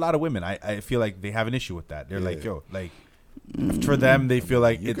 even for a lot of women, I feel like they have an issue with that. They're like, yo, like. For them, they feel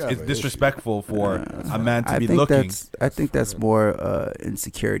like it's disrespectful for a man to be looking. I think that's more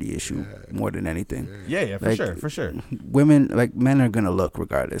insecurity issue more than anything. Yeah, for sure. Women, like, men are gonna look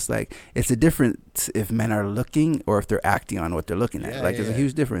regardless. Like, it's a difference if men are looking or if they're acting on what they're looking at. Like, there's a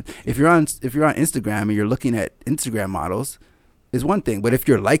huge difference. If you're on Instagram and you're looking at Instagram models, is one thing, but if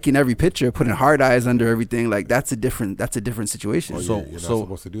you're liking every picture, putting hard eyes under everything, like that's a different situation. Well, you're not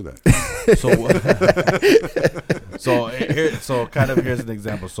supposed to do that. So here's an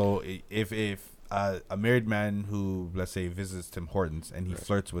example. So if a married man who, let's say, visits Tim Hortons and he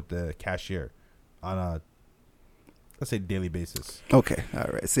flirts with the cashier on a, let's say, daily basis. Okay, all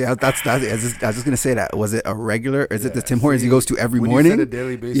right. See, I was just gonna say that. Was it a regular? Or is it the Tim Hortons he goes to every morning? You said a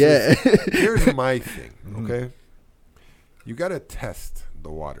daily basis. Yeah. Here's my thing. Okay. You got to test the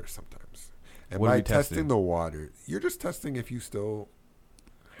water sometimes. And by testing the water, you're just testing if you still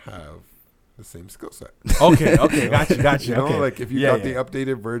have the same skill set. Okay, gotcha. You know, okay. like if you got the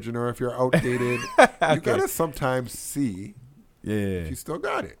updated version or if you're outdated, you got to sometimes see if you still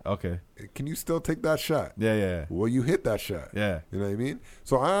got it. Okay. Can you still take that shot? Yeah. Will you hit that shot? Yeah. You know what I mean?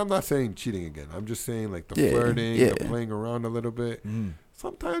 So I'm not saying cheating again. I'm just saying like the flirting, the playing around a little bit.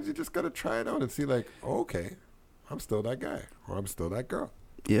 Sometimes you just got to try it out and see like, okay, I'm still that guy or I'm still that girl.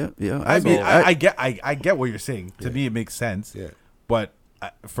 Yeah. I get what you're saying. To me, it makes sense. Yeah. But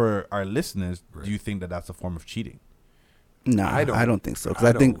for our listeners, do you think that that's a form of cheating? No, I don't think so.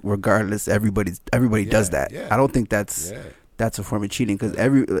 Because I think regardless, everybody does that. Yeah. I don't think that's a form of cheating. Because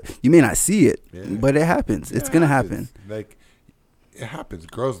you may not see it, but it happens. It's gonna happen. Like. It happens.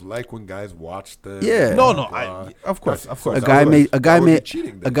 Girls like when guys watch the. Yeah. No. Of course. A guy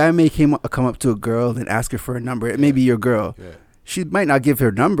may come up to a girl and ask her for a number. It may be your girl. Yeah. She might not give her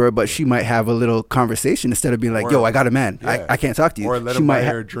number, but she might have a little conversation instead of being like, "Yo, I got a man. I can't talk to you." Or let him buy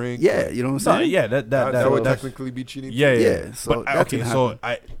her a drink. Yeah, you know what I'm saying? Yeah, that would technically be cheating. Yeah. So so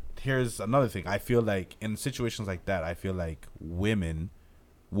here's another thing. I feel like in situations like that, I feel like women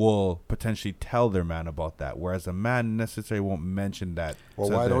will potentially tell their man about that, whereas a man necessarily won't mention that. Well,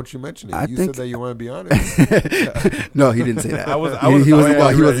 why don't you mention it? You said that you want to be honest. No, he didn't say that. I wasn't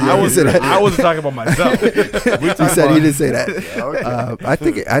talking about myself. He said he didn't say that.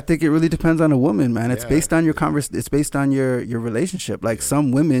 Okay. I think it really depends on a woman, man. It's based on your It's based on your relationship. Like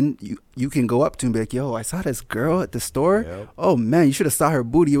some women, you can go up to and be like, "Yo, I saw this girl at the store. Yep. Oh man, you should have saw her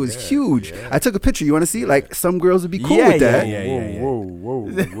booty. It was huge. I took a picture. You want to see?" Like some girls would be cool with that.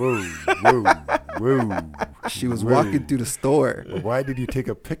 Whoa. She was walking through the store. Well, why did you take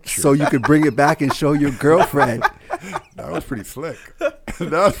a picture? So you could bring it back and show your girlfriend. That was pretty slick. So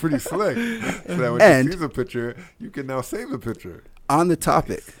that when she sees a picture, you can now save the picture. On the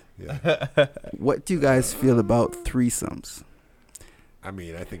topic, what do you guys feel about threesomes? I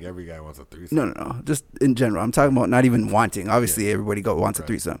mean, I think every guy wants a threesome. No. Just in general. I'm talking about not even wanting. Obviously, everybody wants a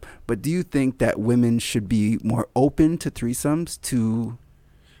threesome. But do you think that women should be more open to threesomes to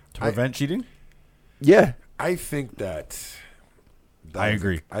prevent cheating? Yeah. I think that I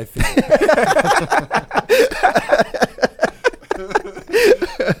agree. I think.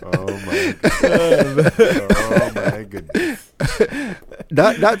 Oh my God. Oh my goodness.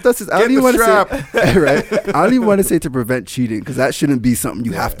 That's I don't even want to say right. I don't even want to say to prevent cheating because that shouldn't be something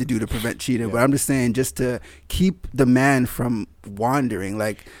you have to do to prevent cheating. But I'm just saying just to keep the man from wandering.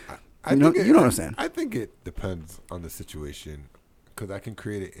 Like, you know what I'm saying? I think it depends on the situation because that can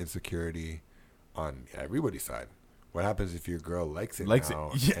create an insecurity on everybody's side. What happens if your girl likes it?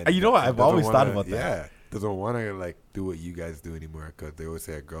 Yeah, you know what? I've always thought about that. Yeah, doesn't want to like do what you guys do anymore because they always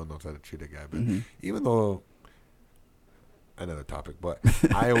say a girl knows how to treat a guy. But even though another topic, but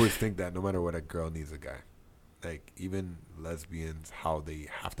I always think that no matter what, a girl needs a guy. Like even lesbians, how they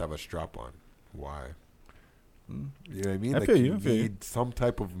have to have a strap on. Why? You know what I mean? I like feel you I feel need some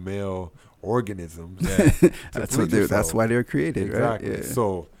type of male organisms. That's why they're created, exactly. right? Yeah.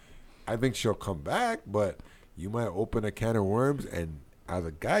 So I think she'll come back, but you might open a can of worms, and as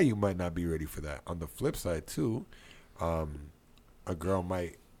a guy, you might not be ready for that. On the flip side, too, a girl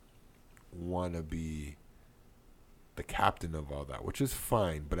might want to be the captain of all that, which is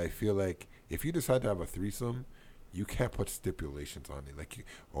fine. But I feel like if you decide to have a threesome, you can't put stipulations on it. Like,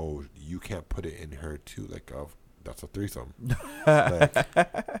 you can't put it in her too. Like, that's a threesome.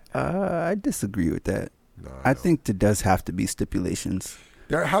 I disagree with that. No, I think there does have to be stipulations.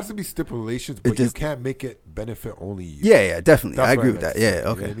 There has to be stipulations, but you can't make it benefit only you. Yeah, definitely. That's I agree what with that. meant to Yeah, say,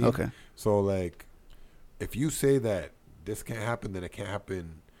 okay, you know what I mean? okay. So, like, if you say that this can't happen, then it can't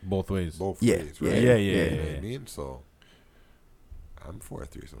happen both ways. Both Yeah, ways, yeah, right? yeah, You know yeah. what I mean? So, I'm for a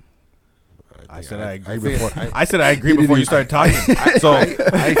threesome. I said I agree before. I said I agree before you started talking.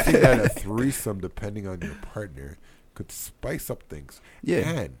 I think that a threesome, depending on your partner, could spice up things. Yeah.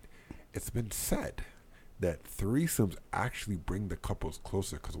 And it's been said that threesomes actually bring the couples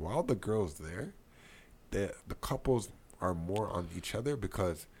closer because while the girl's there, the couples are more on each other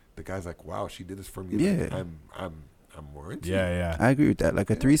because the guy's like, "Wow, she did this for me. Yeah. Like, I'm more into it." Yeah. I agree with that. Like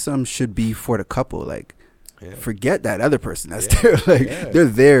a threesome should be for the couple. Like, Yeah. forget that other person that's there. Like, they're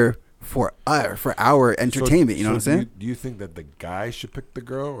there for our entertainment. You know what I'm saying? Do you think that the guy should pick the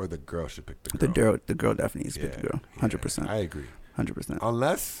girl or the girl should pick the girl? The girl definitely needs to pick the girl. 100%. I agree. 100%.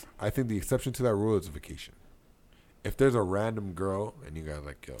 Unless I think the exception to that rule is vacation. If there's a random girl and you guys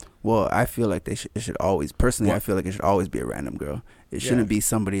like, yo. Well, I feel like it should always, personally, I feel like it should always be a random girl. It shouldn't be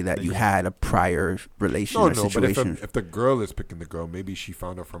somebody that you had a prior relation or situation. But if the girl is picking the girl, maybe she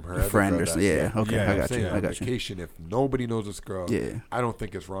found out from her A friend girl or something. Yeah, okay, I got you. On vacation, if nobody knows this girl, I don't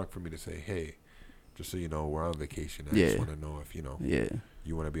think it's wrong for me to say, hey, just so you know, we're on vacation. I just want to know if,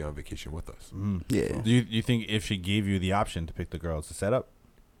 you want to be on vacation with us. Yeah. Do you think if she gave you the option to pick the girl, it's a setup?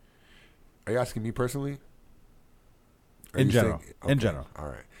 Are you asking me personally? In general. In general. All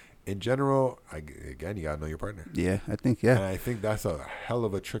right. In general, again, you gotta know your partner. Yeah, I think And I think that's a hell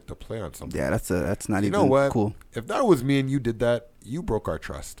of a trick to play on something. Yeah, that's not even know what? cool. If that was me and you did that, you broke our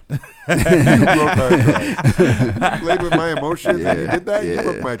trust. You broke our trust. You played with my emotions and you did that, you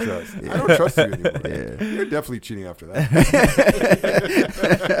broke my trust. I don't trust you anymore. You're definitely cheating after that.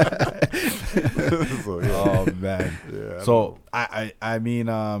 Oh man. So I mean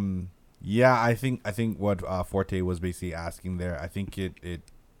I think what Forte was basically asking there, I think it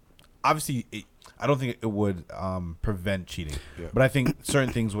obviously I don't think it would prevent cheating, but I think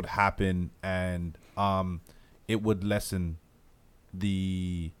certain things would happen and it would lessen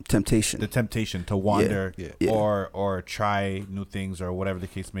the temptation to wander or try new things or whatever the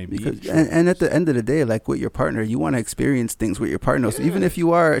case may be. Because, and at the end of the day, like with your partner, you want to experience things with your partner. So even if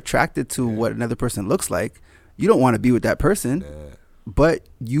you are attracted to what another person looks like, you don't want to be with that person. But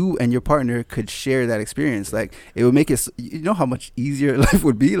you and your partner could share that experience. Like, it would make it, you know how much easier life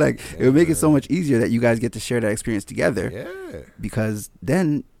would be? Like, it would make it so much easier that you guys get to share that experience together. Yeah. Because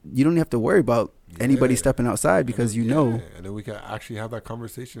then you don't have to worry about anybody stepping outside because you know. And then we can actually have that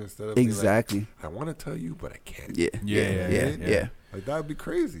conversation instead of exactly. Being like, I want to tell you, but I can't. Yeah. Like, that would be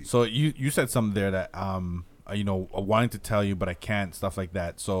crazy. So you said something there that, wanting to tell you, but I can't, stuff like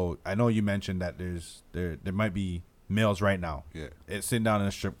that. So I know you mentioned that there might be males right now. Yeah. It's sitting down in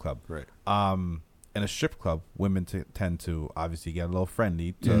a strip club. Right. In a strip club, women tend to obviously get a little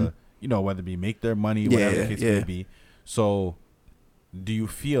friendly to, whether it be make their money, whatever the case may be. So do you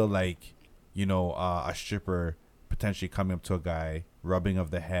feel like, a stripper potentially coming up to a guy, rubbing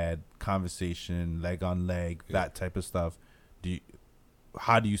of the head, conversation, leg on leg, that type of stuff?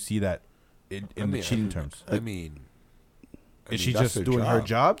 How do you see that in the cheating terms? Is she just doing her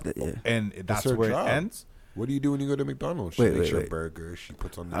job? And that's where it ends? What do you do when you go to McDonald's? She makes your burger. She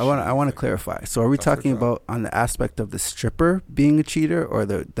puts on the I want to clarify. So are we talking about on the aspect of the stripper being a cheater or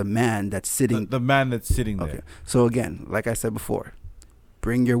the man that's sitting? The man that's sitting there. Okay. So again, like I said before,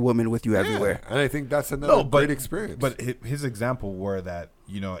 Bring your woman with you everywhere. And I think that's another great experience. But his example were that,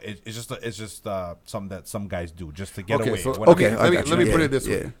 it's just something that some guys do just to get away. So, Let me put it this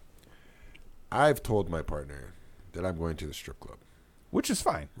way. I've told my partner that I'm going to the strip club. Which is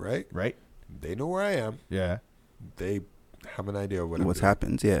fine. Right? Right. They know where I am. Yeah. They have an idea of what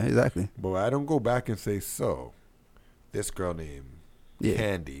happens. Yeah, exactly. But I don't go back and say, so this girl named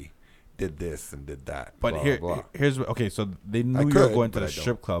Candy did this and did that. But blah. Here's so they knew you were going to the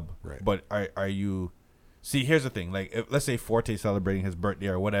strip club. Right. But are you? See, here's the thing. Like, let's say Forte celebrating his birthday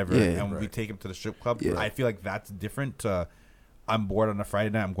or whatever, and we take him to the strip club. I feel like that's different. I'm bored on a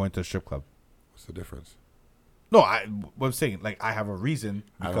Friday night. I'm going to the strip club. What's the difference? No, what I'm saying, like, I have a reason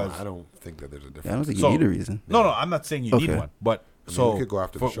because I don't think that there's a difference. I don't think you need a reason. No, I'm not saying you need one, but you could go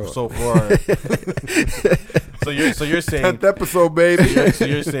after the show. So you're saying 10th episode, baby. So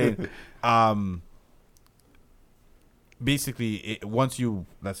you're saying, basically, once you,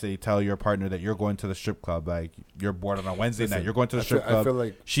 let's say, tell your partner that you're going to the strip club, like you're bored on a Wednesday night, you're going to the strip club. I feel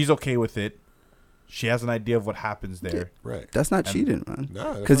like she's okay with it. She has an idea of what happens there. Right. That's not cheating, man.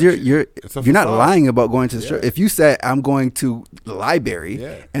 No, because you're not lying about going to the strip. If you say I'm going to the library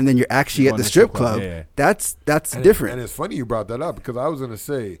and then you're actually at the strip club, that's different. And it's funny you brought that up because I was going to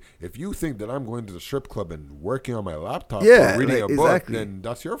say, if you think that I'm going to the strip club and working on my laptop or reading a book, then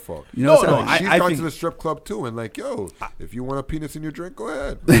that's your fault. You know, she's gone to the strip club too, and like, yo, if you want a penis in your drink, go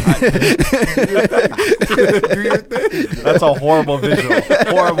ahead. Do your thing. That's a horrible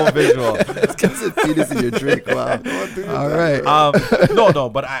visual. Penis in your drink. Wow. All right. No,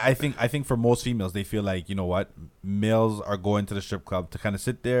 but I think for most females, they feel like, you know what, males are going to the strip club to kind of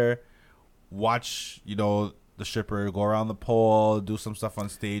sit there, watch, the stripper go around the pole, do some stuff on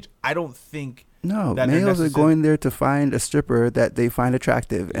stage. I don't think that males are going there to find a stripper that they find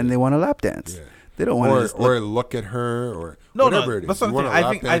attractive and they want to lap dance. Yeah. They don't want to or look at her or whatever it is. You want to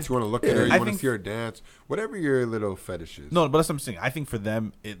lap dance, you want to look at her, you want to see her dance, whatever your little fetish is. No, but that's what I'm saying. I think for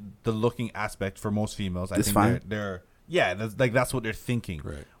them, the looking aspect for most females, I think they're that's what they're thinking.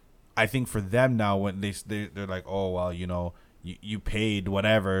 Right. I think for them now, when they're like, oh well, you paid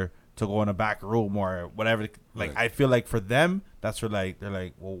whatever to go in a back room or whatever. Like I feel like for them, that's where they're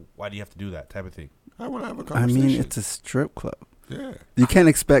like, well, why do you have to do that type of thing? I want to have a conversation. I mean, it's a strip club. Yeah. You can't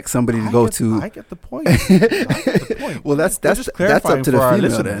expect somebody to go to. I get the point. Well, that's up to the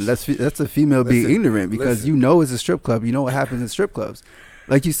female then. That's a female being ignorant because it's a strip club. You know what happens in strip clubs.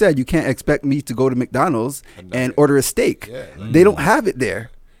 Like you said, you can't expect me to go to McDonald's and order a steak. Yeah. They don't have it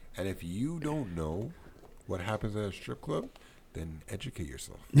there. And if you don't know what happens at a strip club, then educate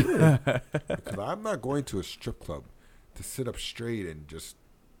yourself. Because I'm not going to a strip club to sit up straight and just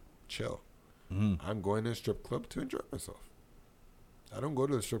chill. Mm-hmm. I'm going to a strip club to enjoy myself. I don't go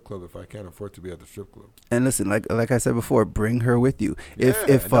to the strip club if I can't afford to be at the strip club. And listen, like I said before, bring her with you.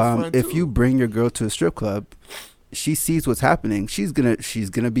 If you bring your girl to a strip club, she sees what's happening. She's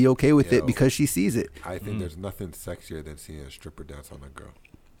gonna be okay with it because she sees it. I think there's nothing sexier than seeing a stripper dance on a girl.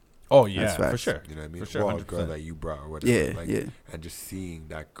 Oh yeah, for sure. You know what I mean? For sure, a girl that you brought or whatever. Yeah. And just seeing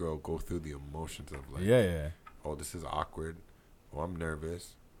that girl go through the emotions of like, oh, this is awkward. Oh, I'm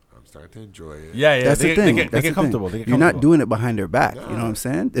nervous. I'm starting to enjoy it. Yeah. That's the thing. They get comfortable. You're not doing it behind their back. No. You know what I'm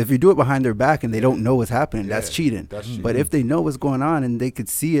saying? If you do it behind their back and they don't know what's happening, that's cheating. But if they know what's going on and they could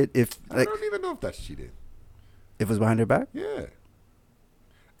see it, I don't even know if that's cheating. If it's behind their back? Yeah.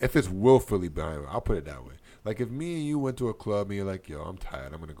 If it's willfully behind, I'll put it that way. Like if me and you went to a club and you're like, yo, I'm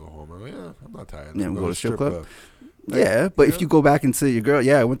tired, I'm gonna go home. I'm like, I'm not tired. I'm go to the strip club. Like, but if you go back and say your girl,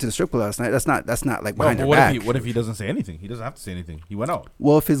 I went to the strip club last night. That's not like behind her back. What if he doesn't say anything? He doesn't have to say anything. He went out.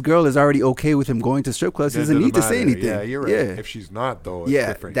 Well, if his girl is already okay with him going to strip clubs, he doesn't need to say anything. Yeah, you're right. If she's not though, it's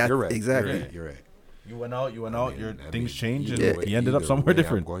different. You're right. Exactly. You're right. You went out. Your things changed, and he ended up somewhere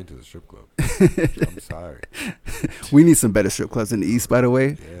different. I'm going to the strip club. I'm sorry. We need some better strip clubs in the East, by the way.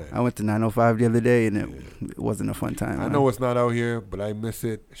 Yeah. I went to 905 the other day, and it wasn't a fun time. I know it's not out here, but I miss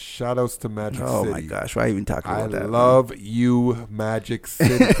it. Shout outs to Magic City. Oh, my gosh. Why even talking about that? I love you, Magic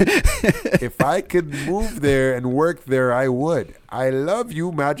City. If I could move there and work there, I would. I love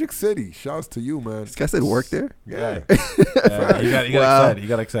you, Magic City. Shouts to you, man. This guy said work there? Yeah. He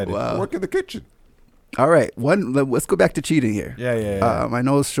got excited. Wow. Work in the kitchen. All right, let's go back to cheating here. Yeah. I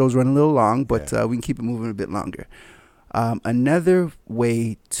know this show's running a little long, but we can keep it moving a bit longer. Another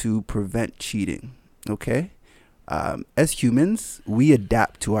way to prevent cheating, okay? As humans, we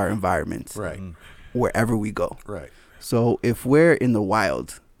adapt to our environments, right? Wherever we go, right? So if we're in the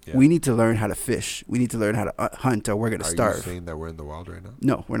wild, we need to learn how to fish. We need to learn how to hunt, or we're gonna starve. Are you saying that we're in the wild right now?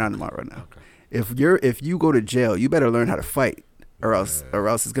 No, we're not in the wild right now. Okay. If you go to jail, you better learn how to fight. Or else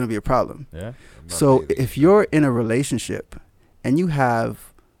it's going to be a problem. Yeah. So if you're in a relationship and you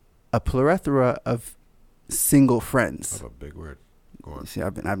have a plethora of single friends. That's a big word. Go on. See,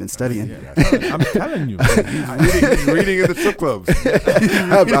 I've been studying. I'm telling you. He's reading in the strip clubs.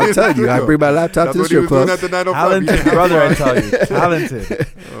 I'm telling you, I bring my laptop to the strip club. Talented brother, I tell you. Talented.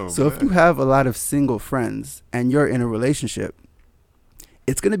 So if you have a lot of single friends and you're in a relationship,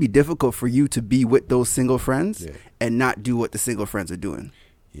 it's going to be difficult for you to be with those single friends and not do what the single friends are doing.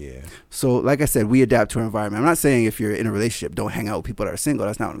 Yeah. So like I said, we adapt to our environment. I'm not saying if you're in a relationship, don't hang out with people that are single.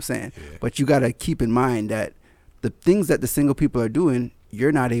 That's not what I'm saying. Yeah. But you got to keep in mind that the things that the single people are doing,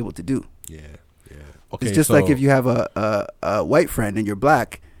 you're not able to do. Yeah. Yeah. Okay, it's just like if you have a white friend and you're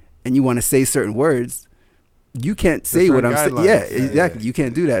black and you want to say certain words, you can't say what I'm saying. Yeah, exactly. You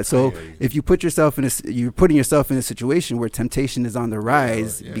can't do that. So if you put yourself you're putting yourself in a situation where temptation is on the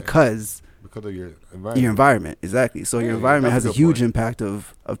rise because of your environment. Your environment, exactly. So your environment has a huge impact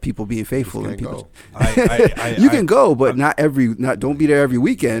of people being faithful and people. You can go, but don't be there every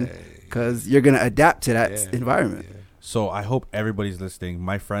weekend because you're gonna adapt to that environment. So I hope everybody's listening.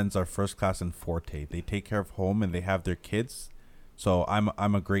 My friends are first class in Forte. They take care of home and they have their kids. So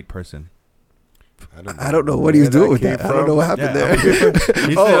I'm a great person. I don't know what he's doing with that. I don't know what happened there.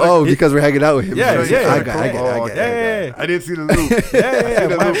 Because we're hanging out with him. Yeah. I get it. I didn't see the loop.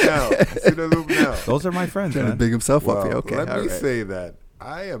 I see the loop now. Those are my friends. Trying to big himself up here. Okay. Let me say that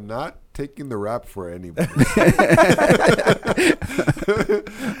I am not taking the rap for anybody.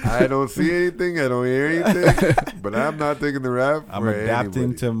 I don't see anything. I don't hear anything. But I'm not taking the rap for anybody. I'm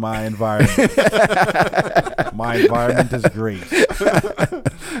adapting to my environment. My environment is great.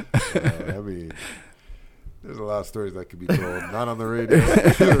 I mean, there's a lot of stories that could be told, not on the radio,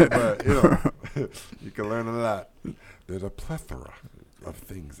 but you can learn a lot. There's a plethora of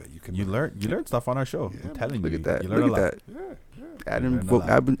things that you can learn. You learn stuff on our show. I'm telling you. Look at that. You learn Look at that.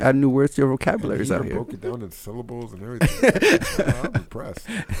 Adding new words to your vocabularies out here. Broke it down in syllables and everything. I'm impressed.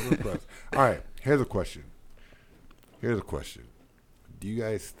 All right, here's a question. Do you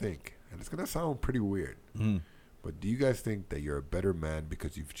guys think, and it's going to sound pretty weird, but do you guys think that you're a better man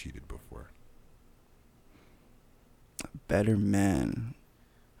because you've cheated before? Better man.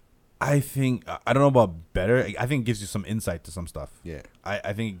 I think, I don't know about better. I think it gives you some insight to some stuff. Yeah.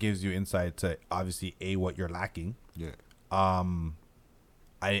 I think it gives you insight to obviously what you're lacking. Yeah.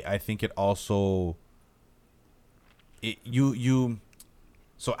 I think it also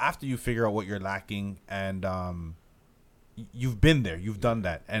so after you figure out what you're lacking and you've been there, you've done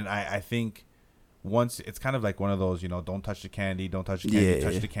that, and I think once it's kind of like one of those, don't touch the candy, touch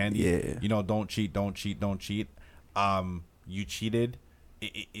the candy, don't cheat. You cheated.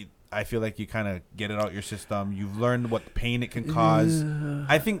 I feel like you kind of get it out your system. You've learned what pain it can cause.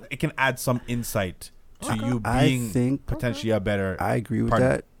 I think it can add some insight to you being potentially a better I agree with partner.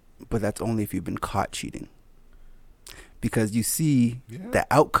 that, but that's only if you've been caught cheating. Because you see the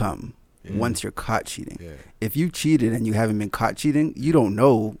outcome once you're caught cheating. Yeah. If you cheated and you haven't been caught cheating, you don't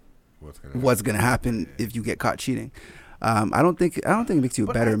know what's going to happen if you get caught cheating. I don't think it makes you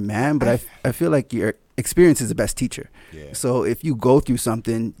a better man, but I feel like your experience is the best teacher. Yeah. So if you go through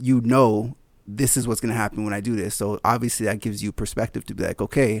something, this is what's going to happen when I do this. So obviously that gives you perspective to be like,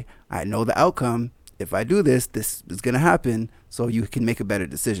 okay, I know the outcome. If I do this is going to happen, so you can make a better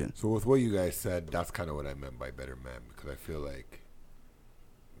decision. So with what you guys said, that's kind of what I meant by better man, because I feel like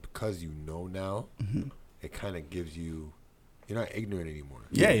because you know now, it kind of gives you, you're not ignorant anymore.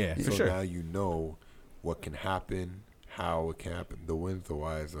 Yeah, so for sure. Now you know what can happen, how it can happen, the wins, the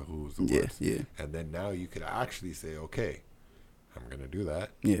whys, the who's, the whats. Yeah. And then now you could actually say, okay, I'm going to do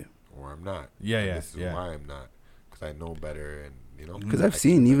that. Yeah. Or I'm not. Yeah. This is why I'm not. Because I know better and, because I've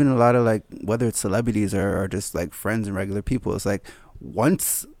seen even a lot of like, whether it's celebrities or just like friends and regular people, it's like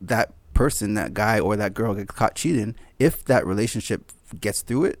once that person, that guy or that girl gets caught cheating, if that relationship gets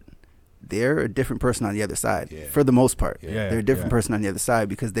through it, they're a different person on the other side for the most part. They're a different person on the other side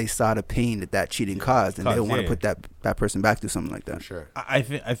because they saw the pain that cheating caused, and they don't want to put that person back through something like that. For sure. I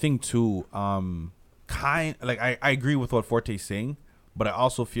think too, I agree with what Forte's saying, but I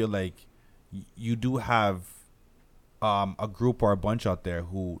also feel like you do have a group or a bunch out there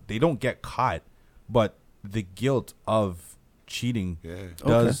who they don't get caught, but the guilt of cheating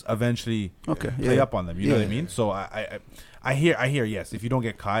does eventually play up on them. You know what I mean? So I hear yes. If you don't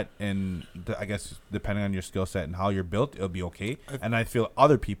get caught, and I guess depending on your skill set and how you're built, it'll be okay. And I feel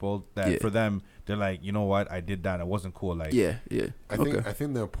other people that for them, they're like, you know what, I did that. It wasn't cool. Like I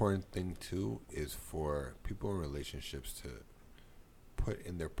think the important thing too is for people in relationships to put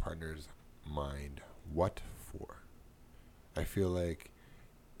in their partner's mind what for. I feel like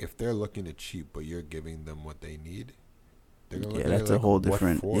if they're looking to cheat, but you're giving them what they need, they're gonna look Yeah, at that's it a like, whole what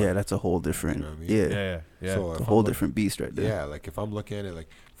different. for? Yeah, that's a whole different. You know what I mean? Yeah, So it's if a whole I'm different beast right there. Yeah, like if I'm looking at it, like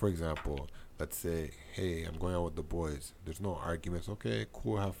for example, let's say, hey, I'm going out with the boys. There's no arguments. Okay,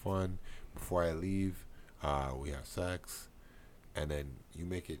 cool, have fun. Before I leave, we have sex, and then you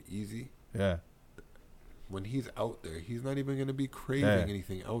make it easy. Yeah. When he's out there, he's not even gonna be craving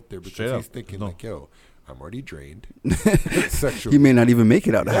anything out there because Straight he's up. thinking No. like, yo, I'm already drained. Sexually. He may not even make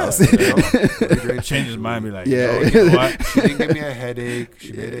it out the house. Change his mind, be like, Yeah. yo, you know what? She didn't give me a headache.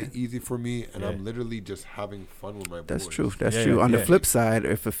 She made it easy for me, and I'm literally just having fun with my boys. That's true. That's true. On the flip side,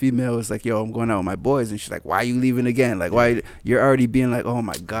 if a female is like, "Yo, I'm going out with my boys," and she's like, "Why are you leaving again?" Like, why you're already being like, "Oh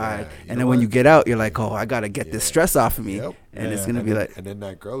my god," and then when you get out, you're like, "Oh, I gotta get this stress off of me," and it's gonna be like, and then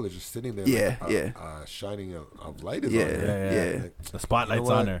that girl is just sitting there, shining a light is on her. Like, the spotlight's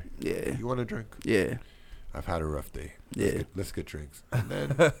on her. Yeah. You want a drink? Yeah. I've had a rough day. Yeah. Let's get drinks, and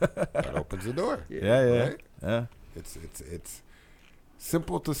then that opens the door. Yeah. It's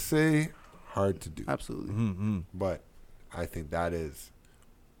simple to say, hard to do. Absolutely. Mm-hmm. But I think that is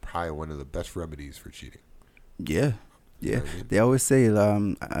probably one of the best remedies for cheating. Yeah. Yeah, You know what I mean? they always say,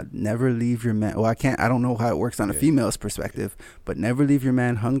 never leave your man. Well, I don't know how it works on a female's perspective, but never leave your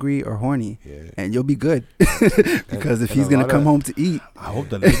man hungry or horny, and you'll be good. Because if he's gonna come home to eat, I hope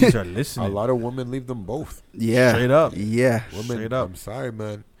the ladies are listening. A lot of women leave them both. Yeah, straight up. Yeah, women, straight up. I'm sorry,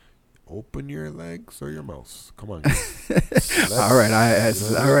 man. Open your legs or your mouth. Come on. All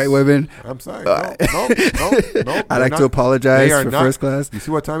right, women. I'm sorry. No. I'd like to apologize for first class. You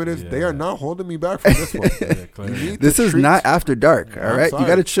see what time it is? They are not holding me back from this one. This is not after dark. All right, you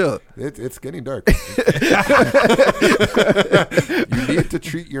gotta chill. It's getting dark. You need to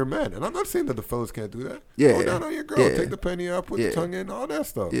treat your man, and I'm not saying that the fellas can't do that. Yeah, go down on your girl, take the penny out, put the tongue in, all that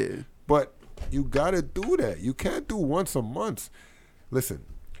stuff. Yeah, but you gotta do that. You can't do once a month. Listen.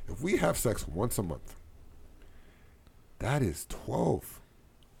 If we have sex once a month, that is 12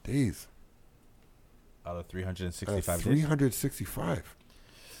 days. Out of 365 days? 365.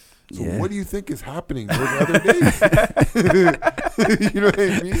 So Yeah. what do you think is happening those other days? You know what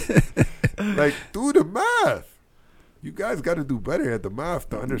I mean? Like, do the math. You guys got to do better at the math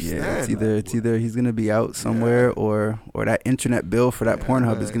to understand. Yeah, it's either he's gonna be out somewhere or that internet bill for that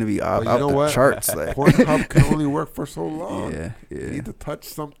Pornhub is gonna be out the charts. Like. Pornhub can only work for so long. Yeah. You need to touch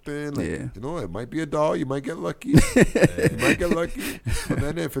something. Like, Yeah. You know, it might be a doll. You might get lucky. You might get lucky. But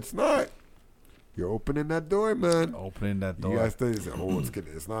then if it's not, you're opening that door, man. Opening that door. You guys say, "Oh,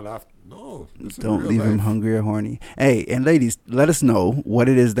 it's not after." No, this is Don't real leave him life. hungry or horny. Hey, and ladies, let us know what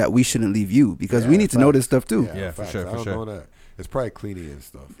it is that we shouldn't leave you because we need to know this stuff too. Yeah, for facts. sure, I for don't sure. know that. It's probably cleaning and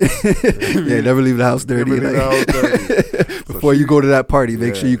stuff. Yeah, never leave the house dirty. Never leave the house dirty. Before you go to that party,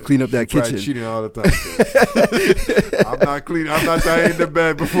 make sure you clean up that She's probably kitchen. cheating all the time. I'm not clean. I'm not dying in the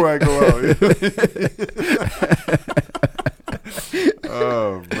bed before I go out.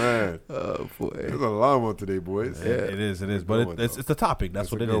 Oh man. Oh boy. It's a long one today, boys. Yeah, it is. But it's the topic.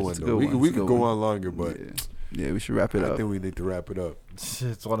 That's what it is. We could go on longer, but yeah, we should wrap it up. I think we need to wrap it up.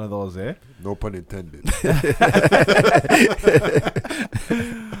 It's one of those, eh? No pun intended.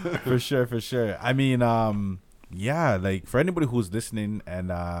 For sure. I mean, yeah, like for anybody who's listening and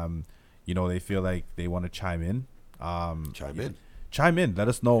they feel like they want to chime in. Chime in. Let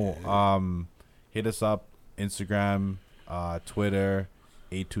us know. Hit us up, Instagram, Twitter,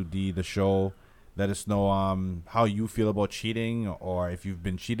 A2D the show. Let us know how you feel about cheating or if you've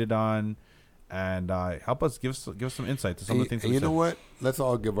been cheated on. And help us give us some insight to some of the things. And you know what? Let's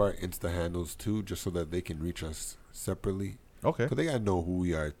all give our Insta handles too, just so that they can reach us separately. Okay. Because they gotta know who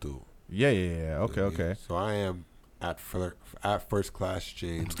we are too. Yeah. Okay. So I am at First Class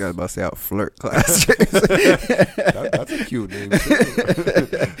James. I was about to say out Flirt Class James. That's a cute name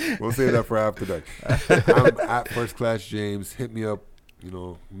too. We'll save that for after dark. I'm at First Class James. Hit me up.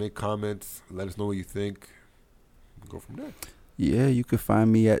 Make comments. Let us know what you think. Go from there. Yeah, you can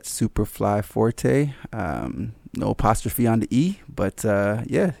find me at Superfly Forte. No apostrophe on the E, but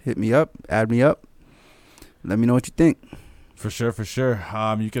yeah, hit me up, add me up. Let me know what you think. For sure.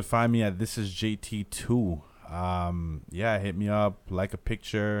 You can find me at This Is JT2. Yeah, hit me up, like a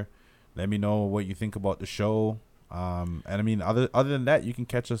picture. Let me know what you think about the show. And I mean, other than that, you can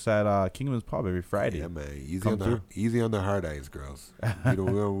catch us at Kingman's Pub every Friday. Yeah, man. Easy on the hard eyes, girls. We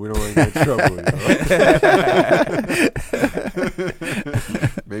don't want to get in trouble.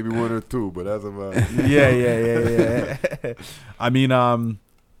 Maybe one or two, but that's about it. Yeah. I mean,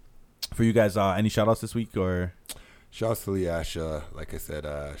 for you guys, any shout outs this week or? Shouts to Leasha. Like I said,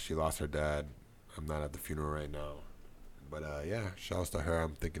 she lost her dad. I'm not at the funeral right now. But yeah, shouts to her.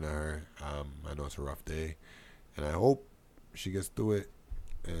 I'm thinking of her. I know it's a rough day. And I hope she gets through it.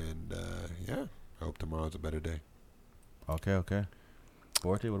 And yeah, I hope tomorrow's a better day. Okay.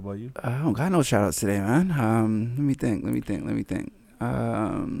 Forte, what about you? I don't got no shout outs today, man. Let me think. I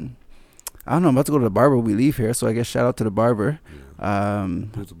don't know. I'm about to go to the barber when we leave here, so I guess shout out to the barber.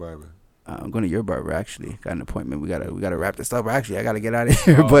 Who's the barber? I'm going to your barber, actually. Got an appointment. We gotta wrap this up. Actually, I gotta get out of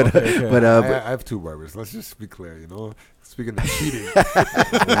here. But I have 2 barbers. Let's just be clear, you know. Speaking of cheating.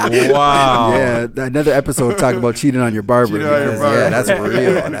 Wow. Yeah, another episode talking about cheating on your barber. Cheating on your barber. Yeah, that's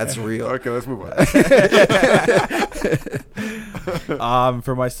real. That's real. Okay, let's move on.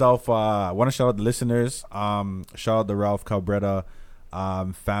 For myself, I want to shout out the listeners. Shout out the Ralph Cabrera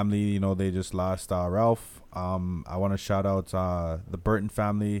family. You know, they just lost Ralph. I want to shout out the Burton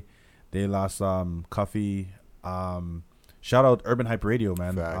family. They lost Cuffy. Shout out Urban Hype Radio,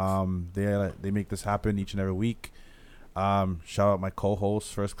 man. They make this happen each and every week. Shout out my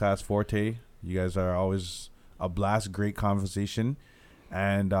co-host, First Class Forte. You guys are always a blast, great conversation.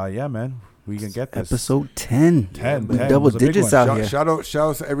 And yeah, man, we can get this. Episode 10. 10 double digits out here. Shout out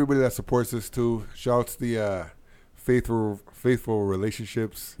to everybody that supports us too. Shout out to the faithful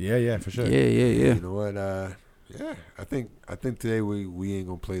relationships. Yeah, for sure. Yeah. You know what? Yeah, I think today we ain't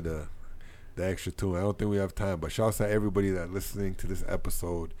gonna play the extra tune. I don't think we have time. But shout out to everybody that's listening to this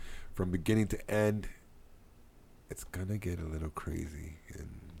episode from beginning to end. It's gonna get a little crazy in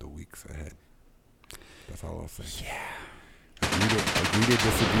the weeks ahead. That's all I'll say. Yeah. Agree to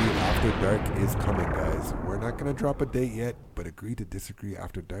disagree after dark is coming, guys. We're not gonna drop a date yet, but agree to disagree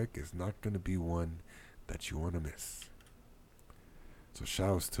after dark is not gonna be one that you wanna miss. So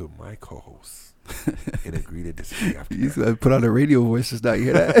shouts to my co-hosts and agree to disagree after dark. You put on a radio voice just now. You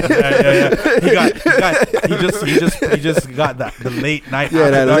hear that? He just got that the late night. Yeah,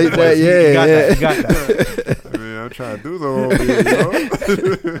 that late night. He got that. I mean, I'm trying to do the whole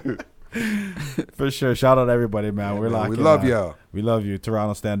thing, For sure. Shout out to everybody, man. We're locked in. We love y'all. We love you.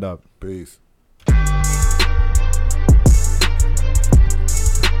 Toronto, stand up. Peace.